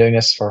 right? I've been doing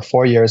this for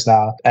 4 years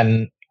now,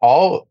 and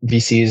all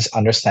VCs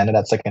understand that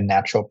that's a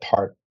natural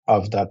part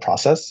of the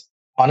process.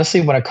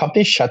 Honestly, when a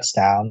company shuts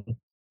down,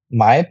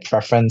 my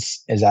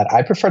preference is that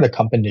I prefer the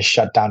company to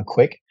shut down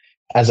quick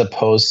as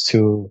opposed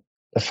to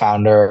the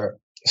founder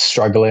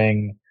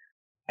struggling.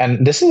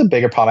 And this is a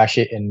bigger problem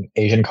actually in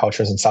Asian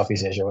cultures in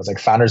Southeast Asia, where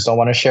founders don't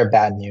want to share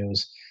bad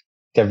news.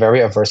 They're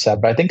very averse to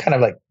that. But I think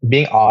kind of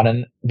being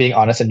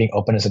honest and being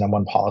open is the number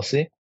one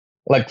policy.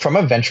 From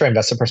a venture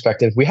investor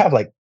perspective, we have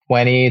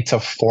 20 to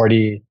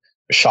 40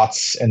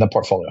 shots in the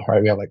portfolio,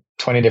 right? We have like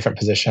 20 different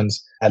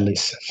positions at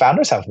least.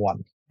 Founders have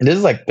one. And this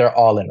is like they're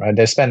all in, right?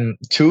 They spend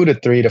 2 to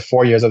 3 to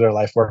 4 years of their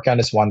life working on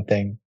this one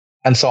thing.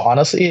 And so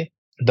honestly,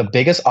 the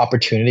biggest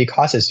opportunity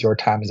cost is your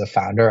time as a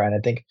founder. And I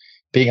think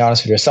being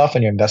honest with yourself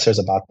and your investors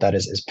about that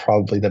is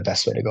probably the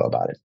best way to go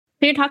about it.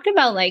 So you talked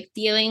about like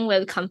dealing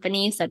with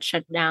companies that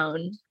shut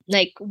down.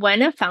 Like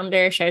when a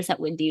founder shares that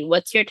with you,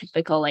 what's your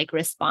typical like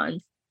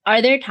response?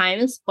 Are there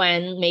times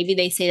when maybe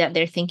they say that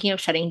they're thinking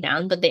of shutting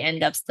down, but they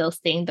end up still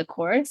staying the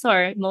course?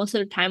 Or most of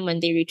the time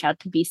when they reach out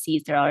to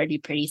VCs, they're already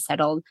pretty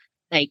settled,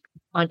 like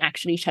on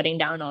actually shutting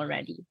down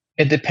already?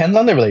 It depends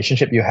on the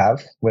relationship you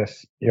have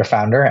with your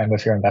founder and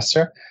with your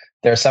investor.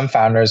 There are some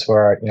founders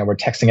where, we're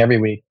texting every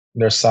week.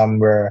 There's some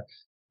where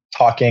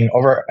talking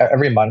over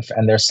every month,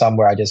 and there's some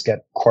where I just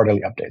get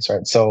quarterly updates,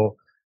 right? So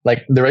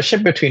like the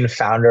relationship between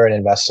founder and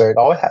investor, it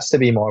always has to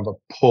be more of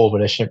a pull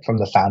relationship from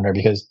the founder,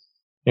 because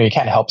you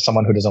can't help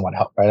someone who doesn't want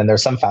help, right? And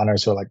there's some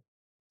founders who are like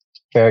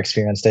very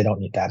experienced, they don't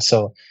need that.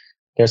 So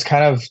there's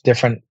kind of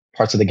different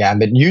parts of the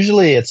gambit.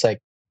 Usually it's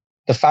like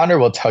the founder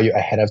will tell you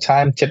ahead of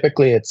time.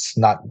 Typically it's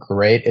not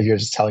great if you're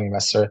just telling your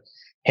investor,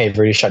 hey, we've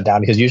already shut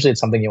down, because usually it's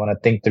something you want to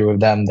think through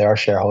with them. There are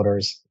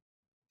shareholders.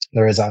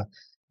 There is a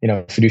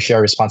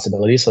fiduciary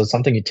responsibility. So it's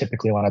something you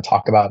typically want to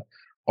talk about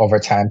over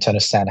time to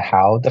understand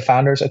how the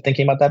founders are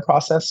thinking about that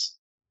process.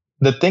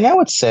 The thing I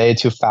would say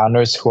to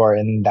founders who are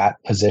in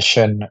that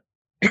position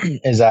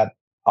is that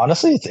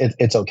honestly,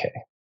 it's okay,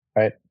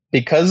 right?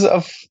 Because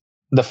of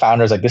the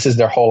founders, like this is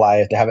their whole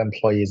life. They have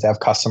employees, they have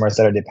customers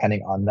that are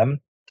depending on them.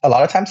 A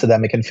lot of times to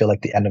them, it can feel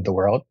like the end of the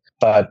world.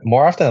 But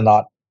more often than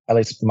not, at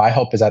least my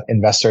hope is that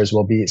investors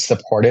will be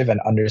supportive and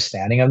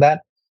understanding of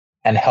that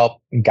and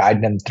help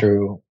guide them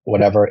through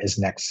whatever is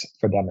next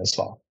for them as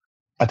well.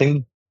 I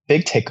think the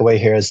big takeaway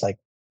here is like,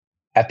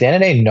 at the end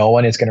of the day, no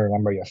one is going to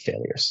remember your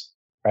failures,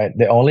 right?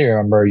 They only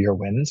remember your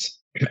wins.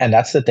 And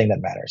that's the thing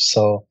that matters.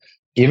 So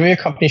even if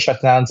your company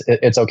shuts down,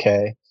 it's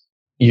okay.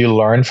 You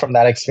learn from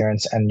that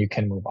experience and you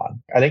can move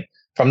on. I think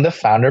from the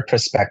founder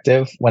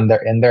perspective, when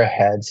they're in their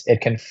heads,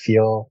 it can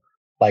feel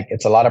like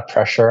it's a lot of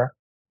pressure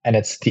and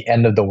it's the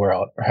end of the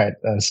world, right?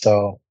 And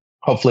so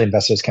hopefully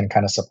investors can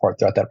kind of support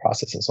throughout that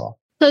process as well.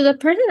 So the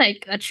person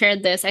that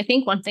shared this, I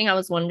think one thing I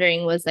was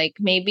wondering was like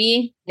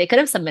maybe they could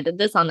have submitted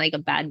this on like a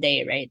bad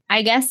day, right?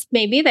 I guess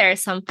maybe there are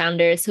some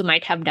founders who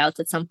might have doubts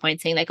at some point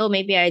saying like, oh,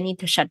 maybe I need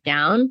to shut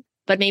down.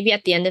 But maybe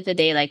at the end of the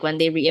day, like when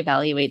they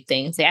reevaluate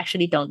things, they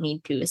actually don't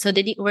need to. So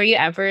were you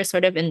ever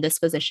sort of in this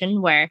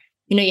position where,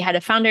 you had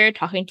a founder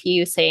talking to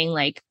you saying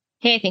like,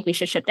 hey, I think we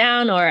should shut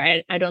down, or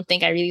I don't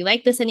think I really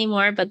like this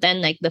anymore. But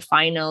then like the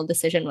final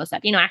decision was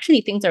that,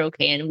 actually things are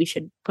okay and we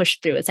should push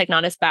through. It's like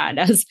not as bad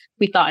as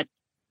we thought.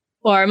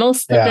 Or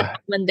most of the time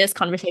when this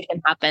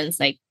conversation happens,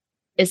 like,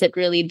 is it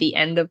really the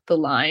end of the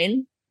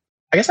line?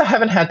 I guess I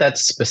haven't had that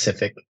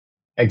specific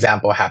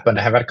example happen.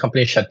 I have had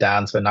companies shut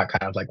down, but not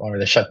kind of like when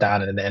they shut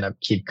down and then they end up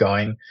keep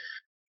going.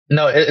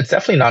 No, it's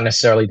definitely not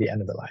necessarily the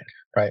end of the line,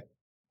 right?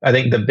 I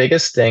think the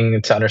biggest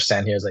thing to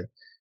understand here is like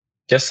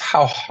just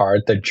how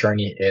hard the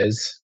journey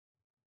is.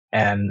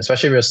 And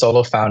especially if you're a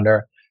solo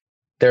founder,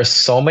 there's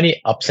so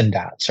many ups and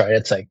downs, right?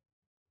 It's like,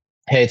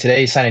 hey,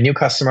 today you sign a new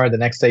customer, the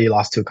next day you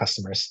lost 2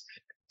 customers.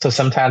 So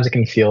sometimes it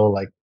can feel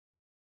like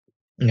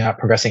you're not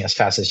progressing as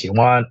fast as you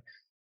want.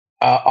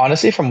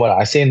 Honestly, from what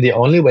I've seen, the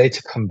only way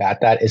to combat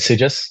that is to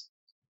just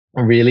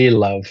really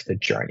love the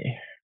journey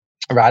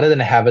rather than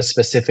have a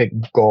specific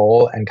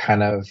goal and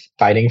kind of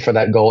fighting for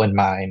that goal in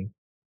mind.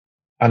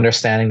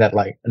 Understanding that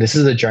like this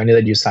is a journey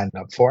that you signed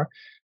up for,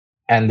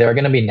 and there are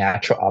going to be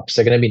natural ups,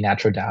 there are going to be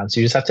natural downs. So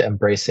you just have to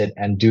embrace it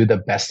and do the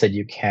best that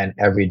you can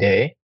every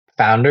day.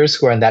 Founders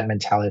who are in that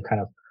mentality of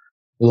kind of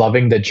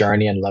loving the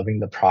journey and loving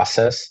the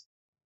process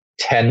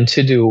tend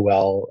to do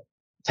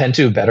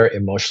better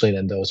emotionally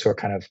than those who are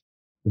kind of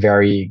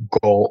very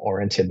goal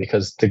oriented,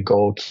 because the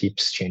goal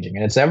keeps changing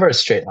and it's never a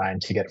straight line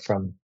to get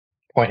from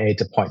point A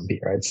to point B,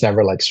 right? It's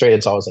never like straight.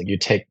 It's always like you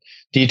take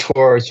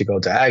detours, you go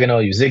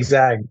diagonal, you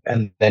zigzag,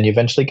 and then you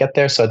eventually get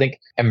there. So I think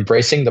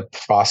embracing the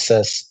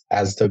process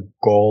as the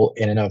goal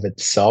in and of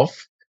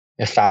itself,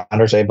 if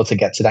founders are able to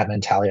get to that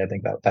mentality, I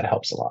think that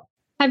helps a lot.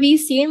 Have you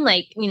seen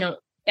like,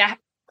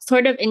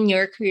 sort of in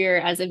your career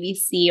as a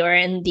VC or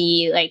in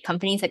the like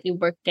companies that you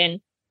worked in,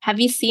 have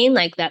you seen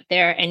like that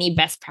there are any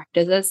best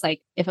practices?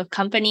 Like if a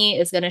company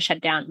is going to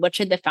shut down, what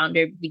should the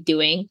founder be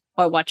doing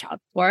or watch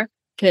out for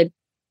to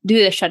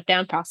do the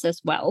shutdown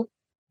process well?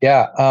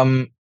 Yeah,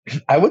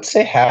 I would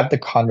say have the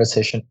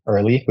conversation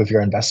early with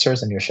your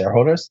investors and your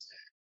shareholders.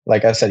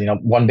 Like I said,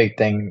 one big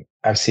thing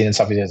I've seen in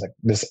Southeast Asia is like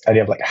this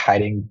idea of like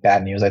hiding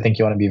bad news. I think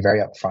you want to be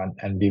very upfront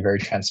and be very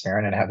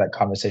transparent and have that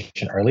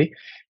conversation early.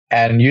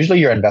 And usually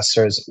your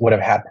investors would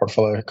have had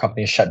portfolio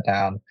companies shut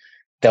down.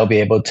 They'll be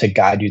able to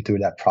guide you through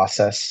that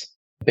process.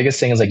 The biggest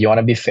thing is like you want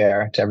to be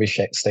fair to every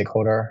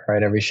stakeholder,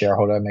 right? Every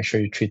shareholder, make sure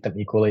you treat them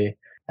equally.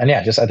 And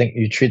yeah, I think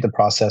you treat the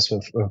process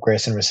with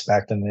grace and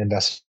respect, and the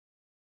investors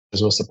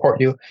will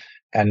support you.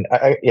 And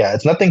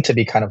it's nothing to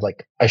be kind of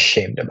like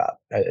ashamed about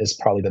is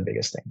probably the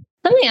biggest thing.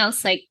 Something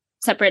else like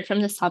separate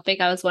from this topic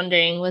I was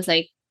wondering was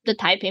like, the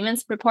Thai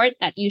payments report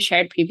that you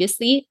shared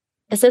previously,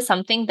 is this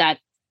something that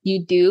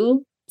you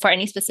do for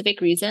any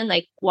specific reason?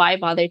 Like, why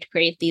bother to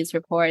create these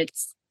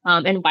reports?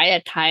 And why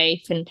a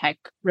Thai fintech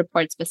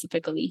report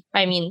specifically?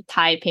 I mean,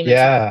 Thai payments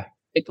Yeah.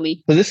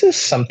 specifically. So this is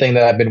something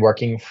that I've been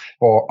working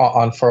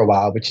on for a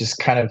while, which is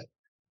kind of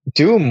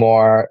do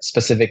more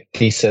specific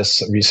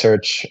thesis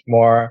research,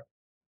 more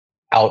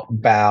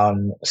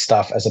outbound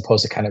stuff as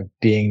opposed to kind of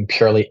being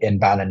purely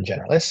inbound and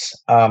generalist.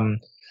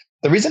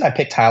 The reason I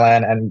picked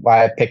Thailand and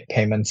why I picked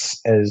payments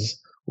is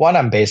one,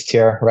 I'm based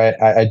here,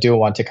 right? I do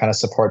want to kind of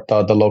support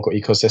the local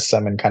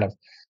ecosystem and kind of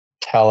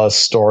tell a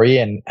story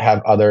and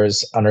have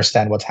others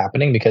understand what's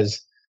happening,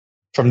 because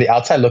from the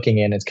outside looking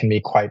in, it can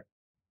be quite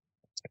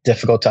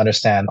difficult to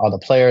understand all the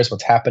players,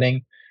 what's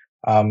happening.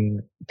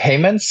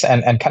 Payments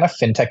and kind of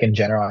fintech in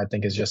general, I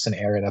think, is just an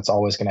area that's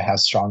always going to have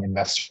strong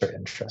investor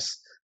interest.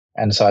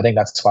 And so I think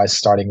that's why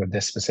starting with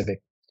this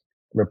specific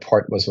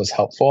report was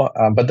helpful.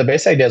 But the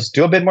basic idea is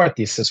do a bit more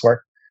thesis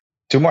work,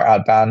 do more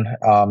outbound.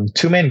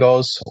 Two main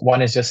goals.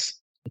 One is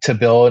just to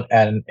build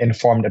an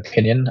informed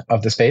opinion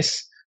of the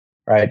space,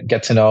 right?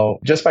 Get to know,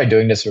 just by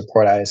doing this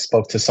report, I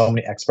spoke to so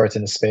many experts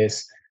in the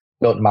space,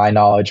 built my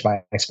knowledge,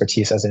 my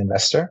expertise as an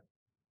investor.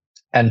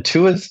 And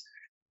two is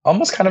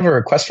almost kind of a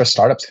request for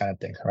startups kind of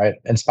thing, right?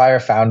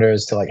 Inspire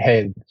founders to like,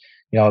 hey,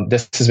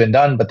 this has been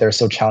done, but there's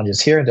still challenges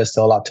here. There's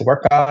still a lot to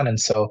work on. And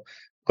so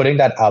putting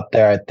that out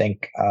there, I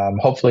think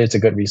hopefully it's a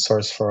good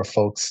resource for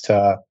folks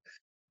to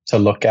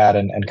look at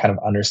and kind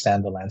of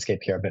understand the landscape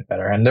here a bit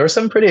better. And there were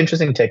some pretty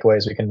interesting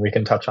takeaways we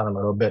can touch on a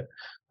little bit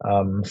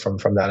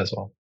from that as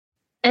well.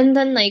 And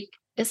then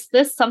is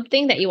this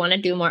something that you want to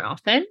do more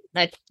often?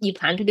 That you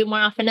plan to do more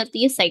often at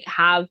least? Like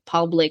have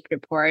public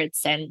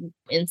reports and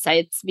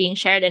insights being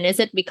shared? And is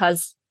it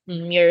because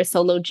you're a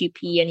solo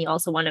GP and you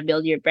also want to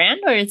build your brand?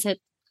 Or is it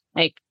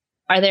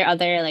are there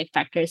other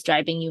factors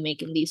driving you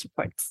making these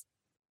reports?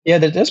 Yeah,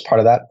 there's part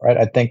of that, right?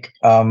 I think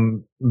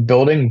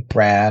building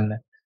brand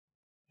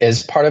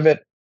is part of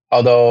it.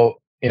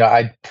 Although,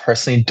 I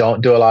personally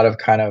don't do a lot of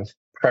kind of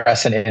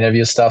press and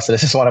interview stuff. So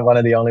this is one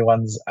of the only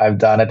ones I've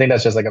done. I think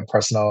that's just like a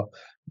personal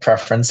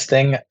preference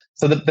thing.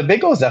 So the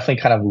big goal is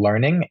definitely kind of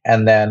learning.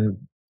 And then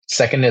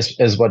second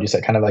is what you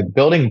said, kind of like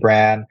building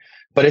brand,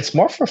 but it's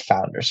more for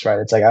founders, right?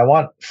 It's like, I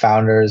want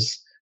founders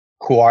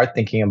who are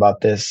thinking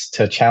about this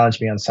to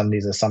challenge me on some of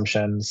these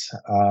assumptions,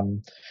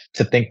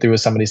 to think through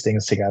some of these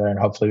things together. And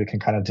hopefully we can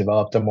kind of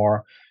develop the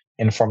more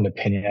informed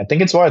opinion. I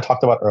think it's what I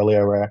talked about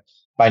earlier, where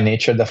by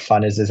nature, the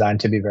fund is designed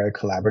to be very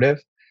collaborative.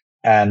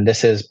 And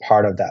this is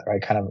part of that,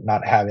 right? Kind of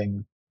not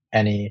having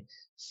any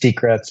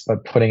secrets,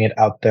 but putting it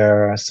out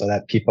there so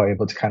that people are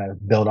able to kind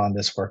of build on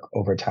this work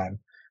over time.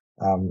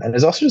 And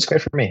it's also just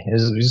great for me.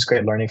 It's just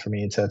great learning for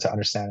me to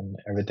understand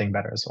everything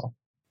better as well.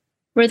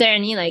 Were there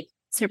any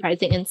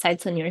surprising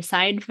insights on your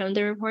side from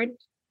the report?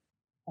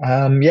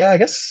 Yeah, I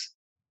guess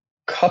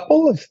a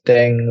couple of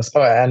things.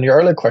 Oh, and your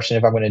earlier question,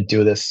 if I'm going to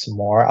do this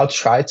more, I'll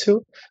try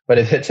to, but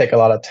it did take a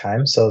lot of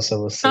time. So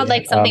we'll see. Not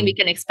like something we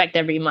can expect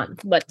every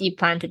month, but you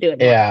plan to do it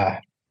more. Yeah.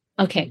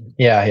 Okay.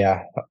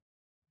 Yeah.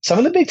 Some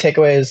of the big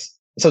takeaways.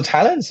 So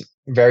Thailand's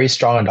very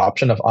strong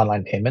adoption of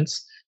online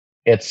payments.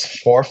 It's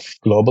fourth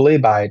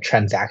globally by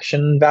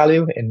transaction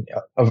value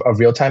of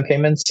real-time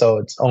payments. So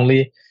it's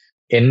only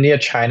India,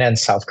 China, and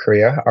South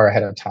Korea are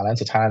ahead of Thailand.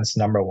 So Thailand's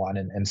number one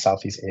in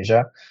Southeast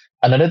Asia.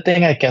 Another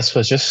thing, I guess,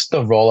 was just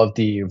the role of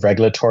the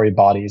regulatory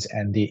bodies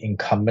and the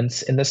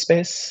incumbents in the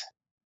space.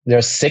 There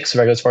are 6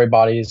 regulatory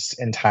bodies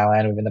in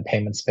Thailand within the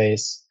payment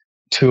space,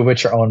 2 of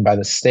which are owned by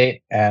the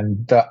state,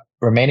 and the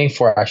remaining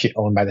 4 are actually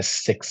owned by the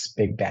 6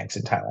 big banks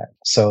in Thailand.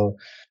 So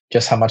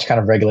just how much kind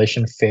of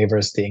regulation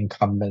favors the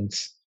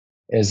incumbents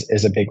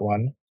is a big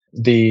one.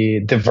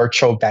 The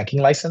virtual banking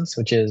license,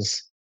 which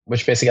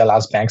basically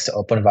allows banks to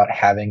open without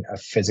having a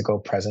physical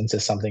presence,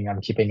 is something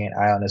I'm keeping an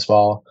eye on as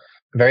well.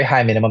 Very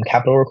high minimum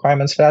capital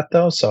requirements for that,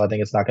 though. So I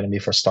think it's not going to be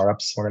for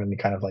startups. We're going to be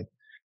kind of like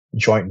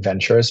joint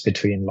ventures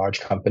between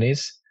large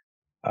companies.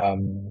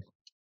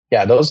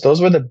 Yeah, those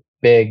were the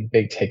big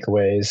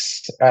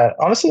takeaways.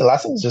 Honestly, the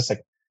last thing is just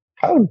like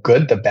how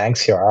good the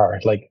banks here are.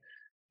 Like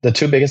the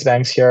 2 biggest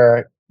banks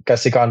here,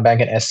 Kasikorn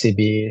Bank and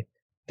SCB,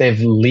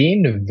 they've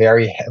leaned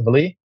very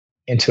heavily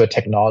into a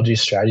technology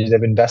strategy.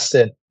 They've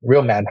invested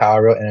real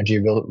manpower, real energy,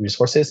 real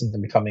resources into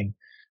becoming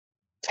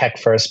tech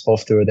first,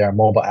 both through their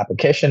mobile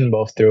application,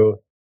 both through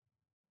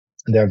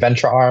their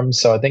venture arms.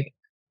 So I think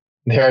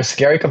they're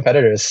scary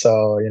competitors.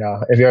 So,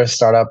 if you're a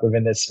startup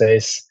within this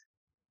space,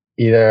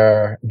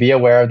 either be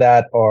aware of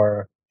that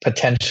or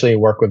potentially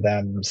work with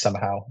them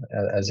somehow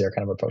as you're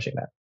kind of approaching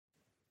that.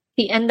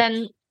 And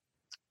then,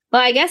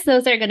 well, I guess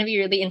those are going to be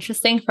really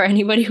interesting for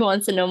anybody who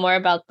wants to know more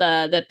about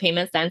the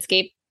payments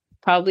landscape.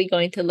 Probably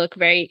going to look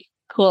very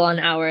cool on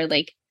our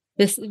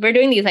this. We're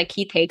doing these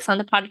key takes on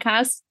the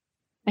podcast.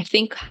 I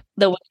think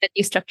the way that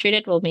you structured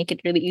it will make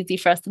it really easy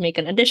for us to make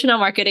an additional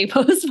marketing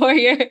post for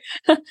your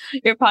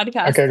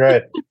podcast. Okay,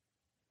 great.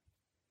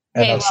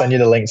 And I'll send you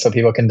the link so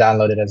people can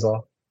download it as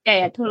well.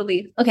 Yeah,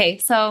 totally. Okay,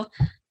 so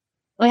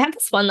we have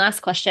this one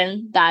last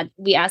question that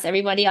we ask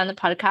everybody on the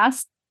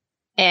podcast.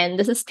 And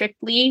this is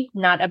strictly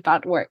not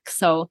about work.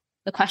 So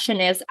the question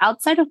is,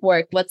 outside of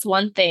work, what's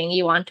one thing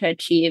you want to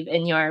achieve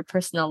in your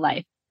personal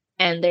life?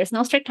 And there's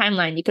no strict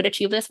timeline. You could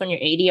achieve this when you're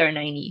 80 or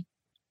 90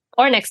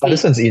 or next Oh, week.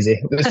 this one's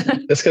easy.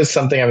 This is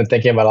something I've been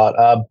thinking about a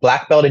lot.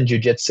 Black belt in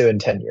jiu-jitsu in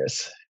 10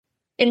 years.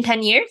 In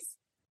 10 years?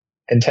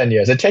 In 10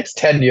 years. It takes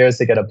 10 years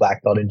to get a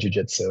black belt in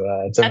jiu-jitsu.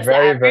 It's a That's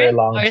very, the very average,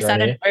 long or is that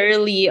journey. an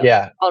early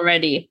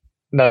already?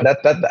 No,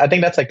 I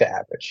think that's like the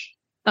average.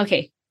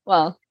 Okay.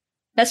 Well,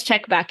 let's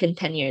check back in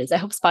 10 years. I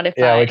hope Spotify.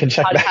 Yeah, we can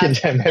check back in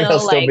 10. Maybe it'll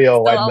still be a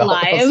white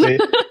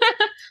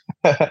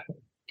belt.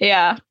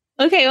 Yeah.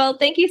 Okay. Well,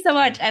 thank you so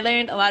much. I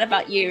learned a lot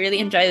about you. Really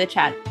enjoy the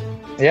chat.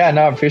 Yeah,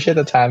 no, I appreciate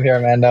the time here,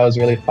 Amanda. It was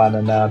really fun.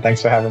 And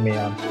thanks for having me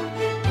on.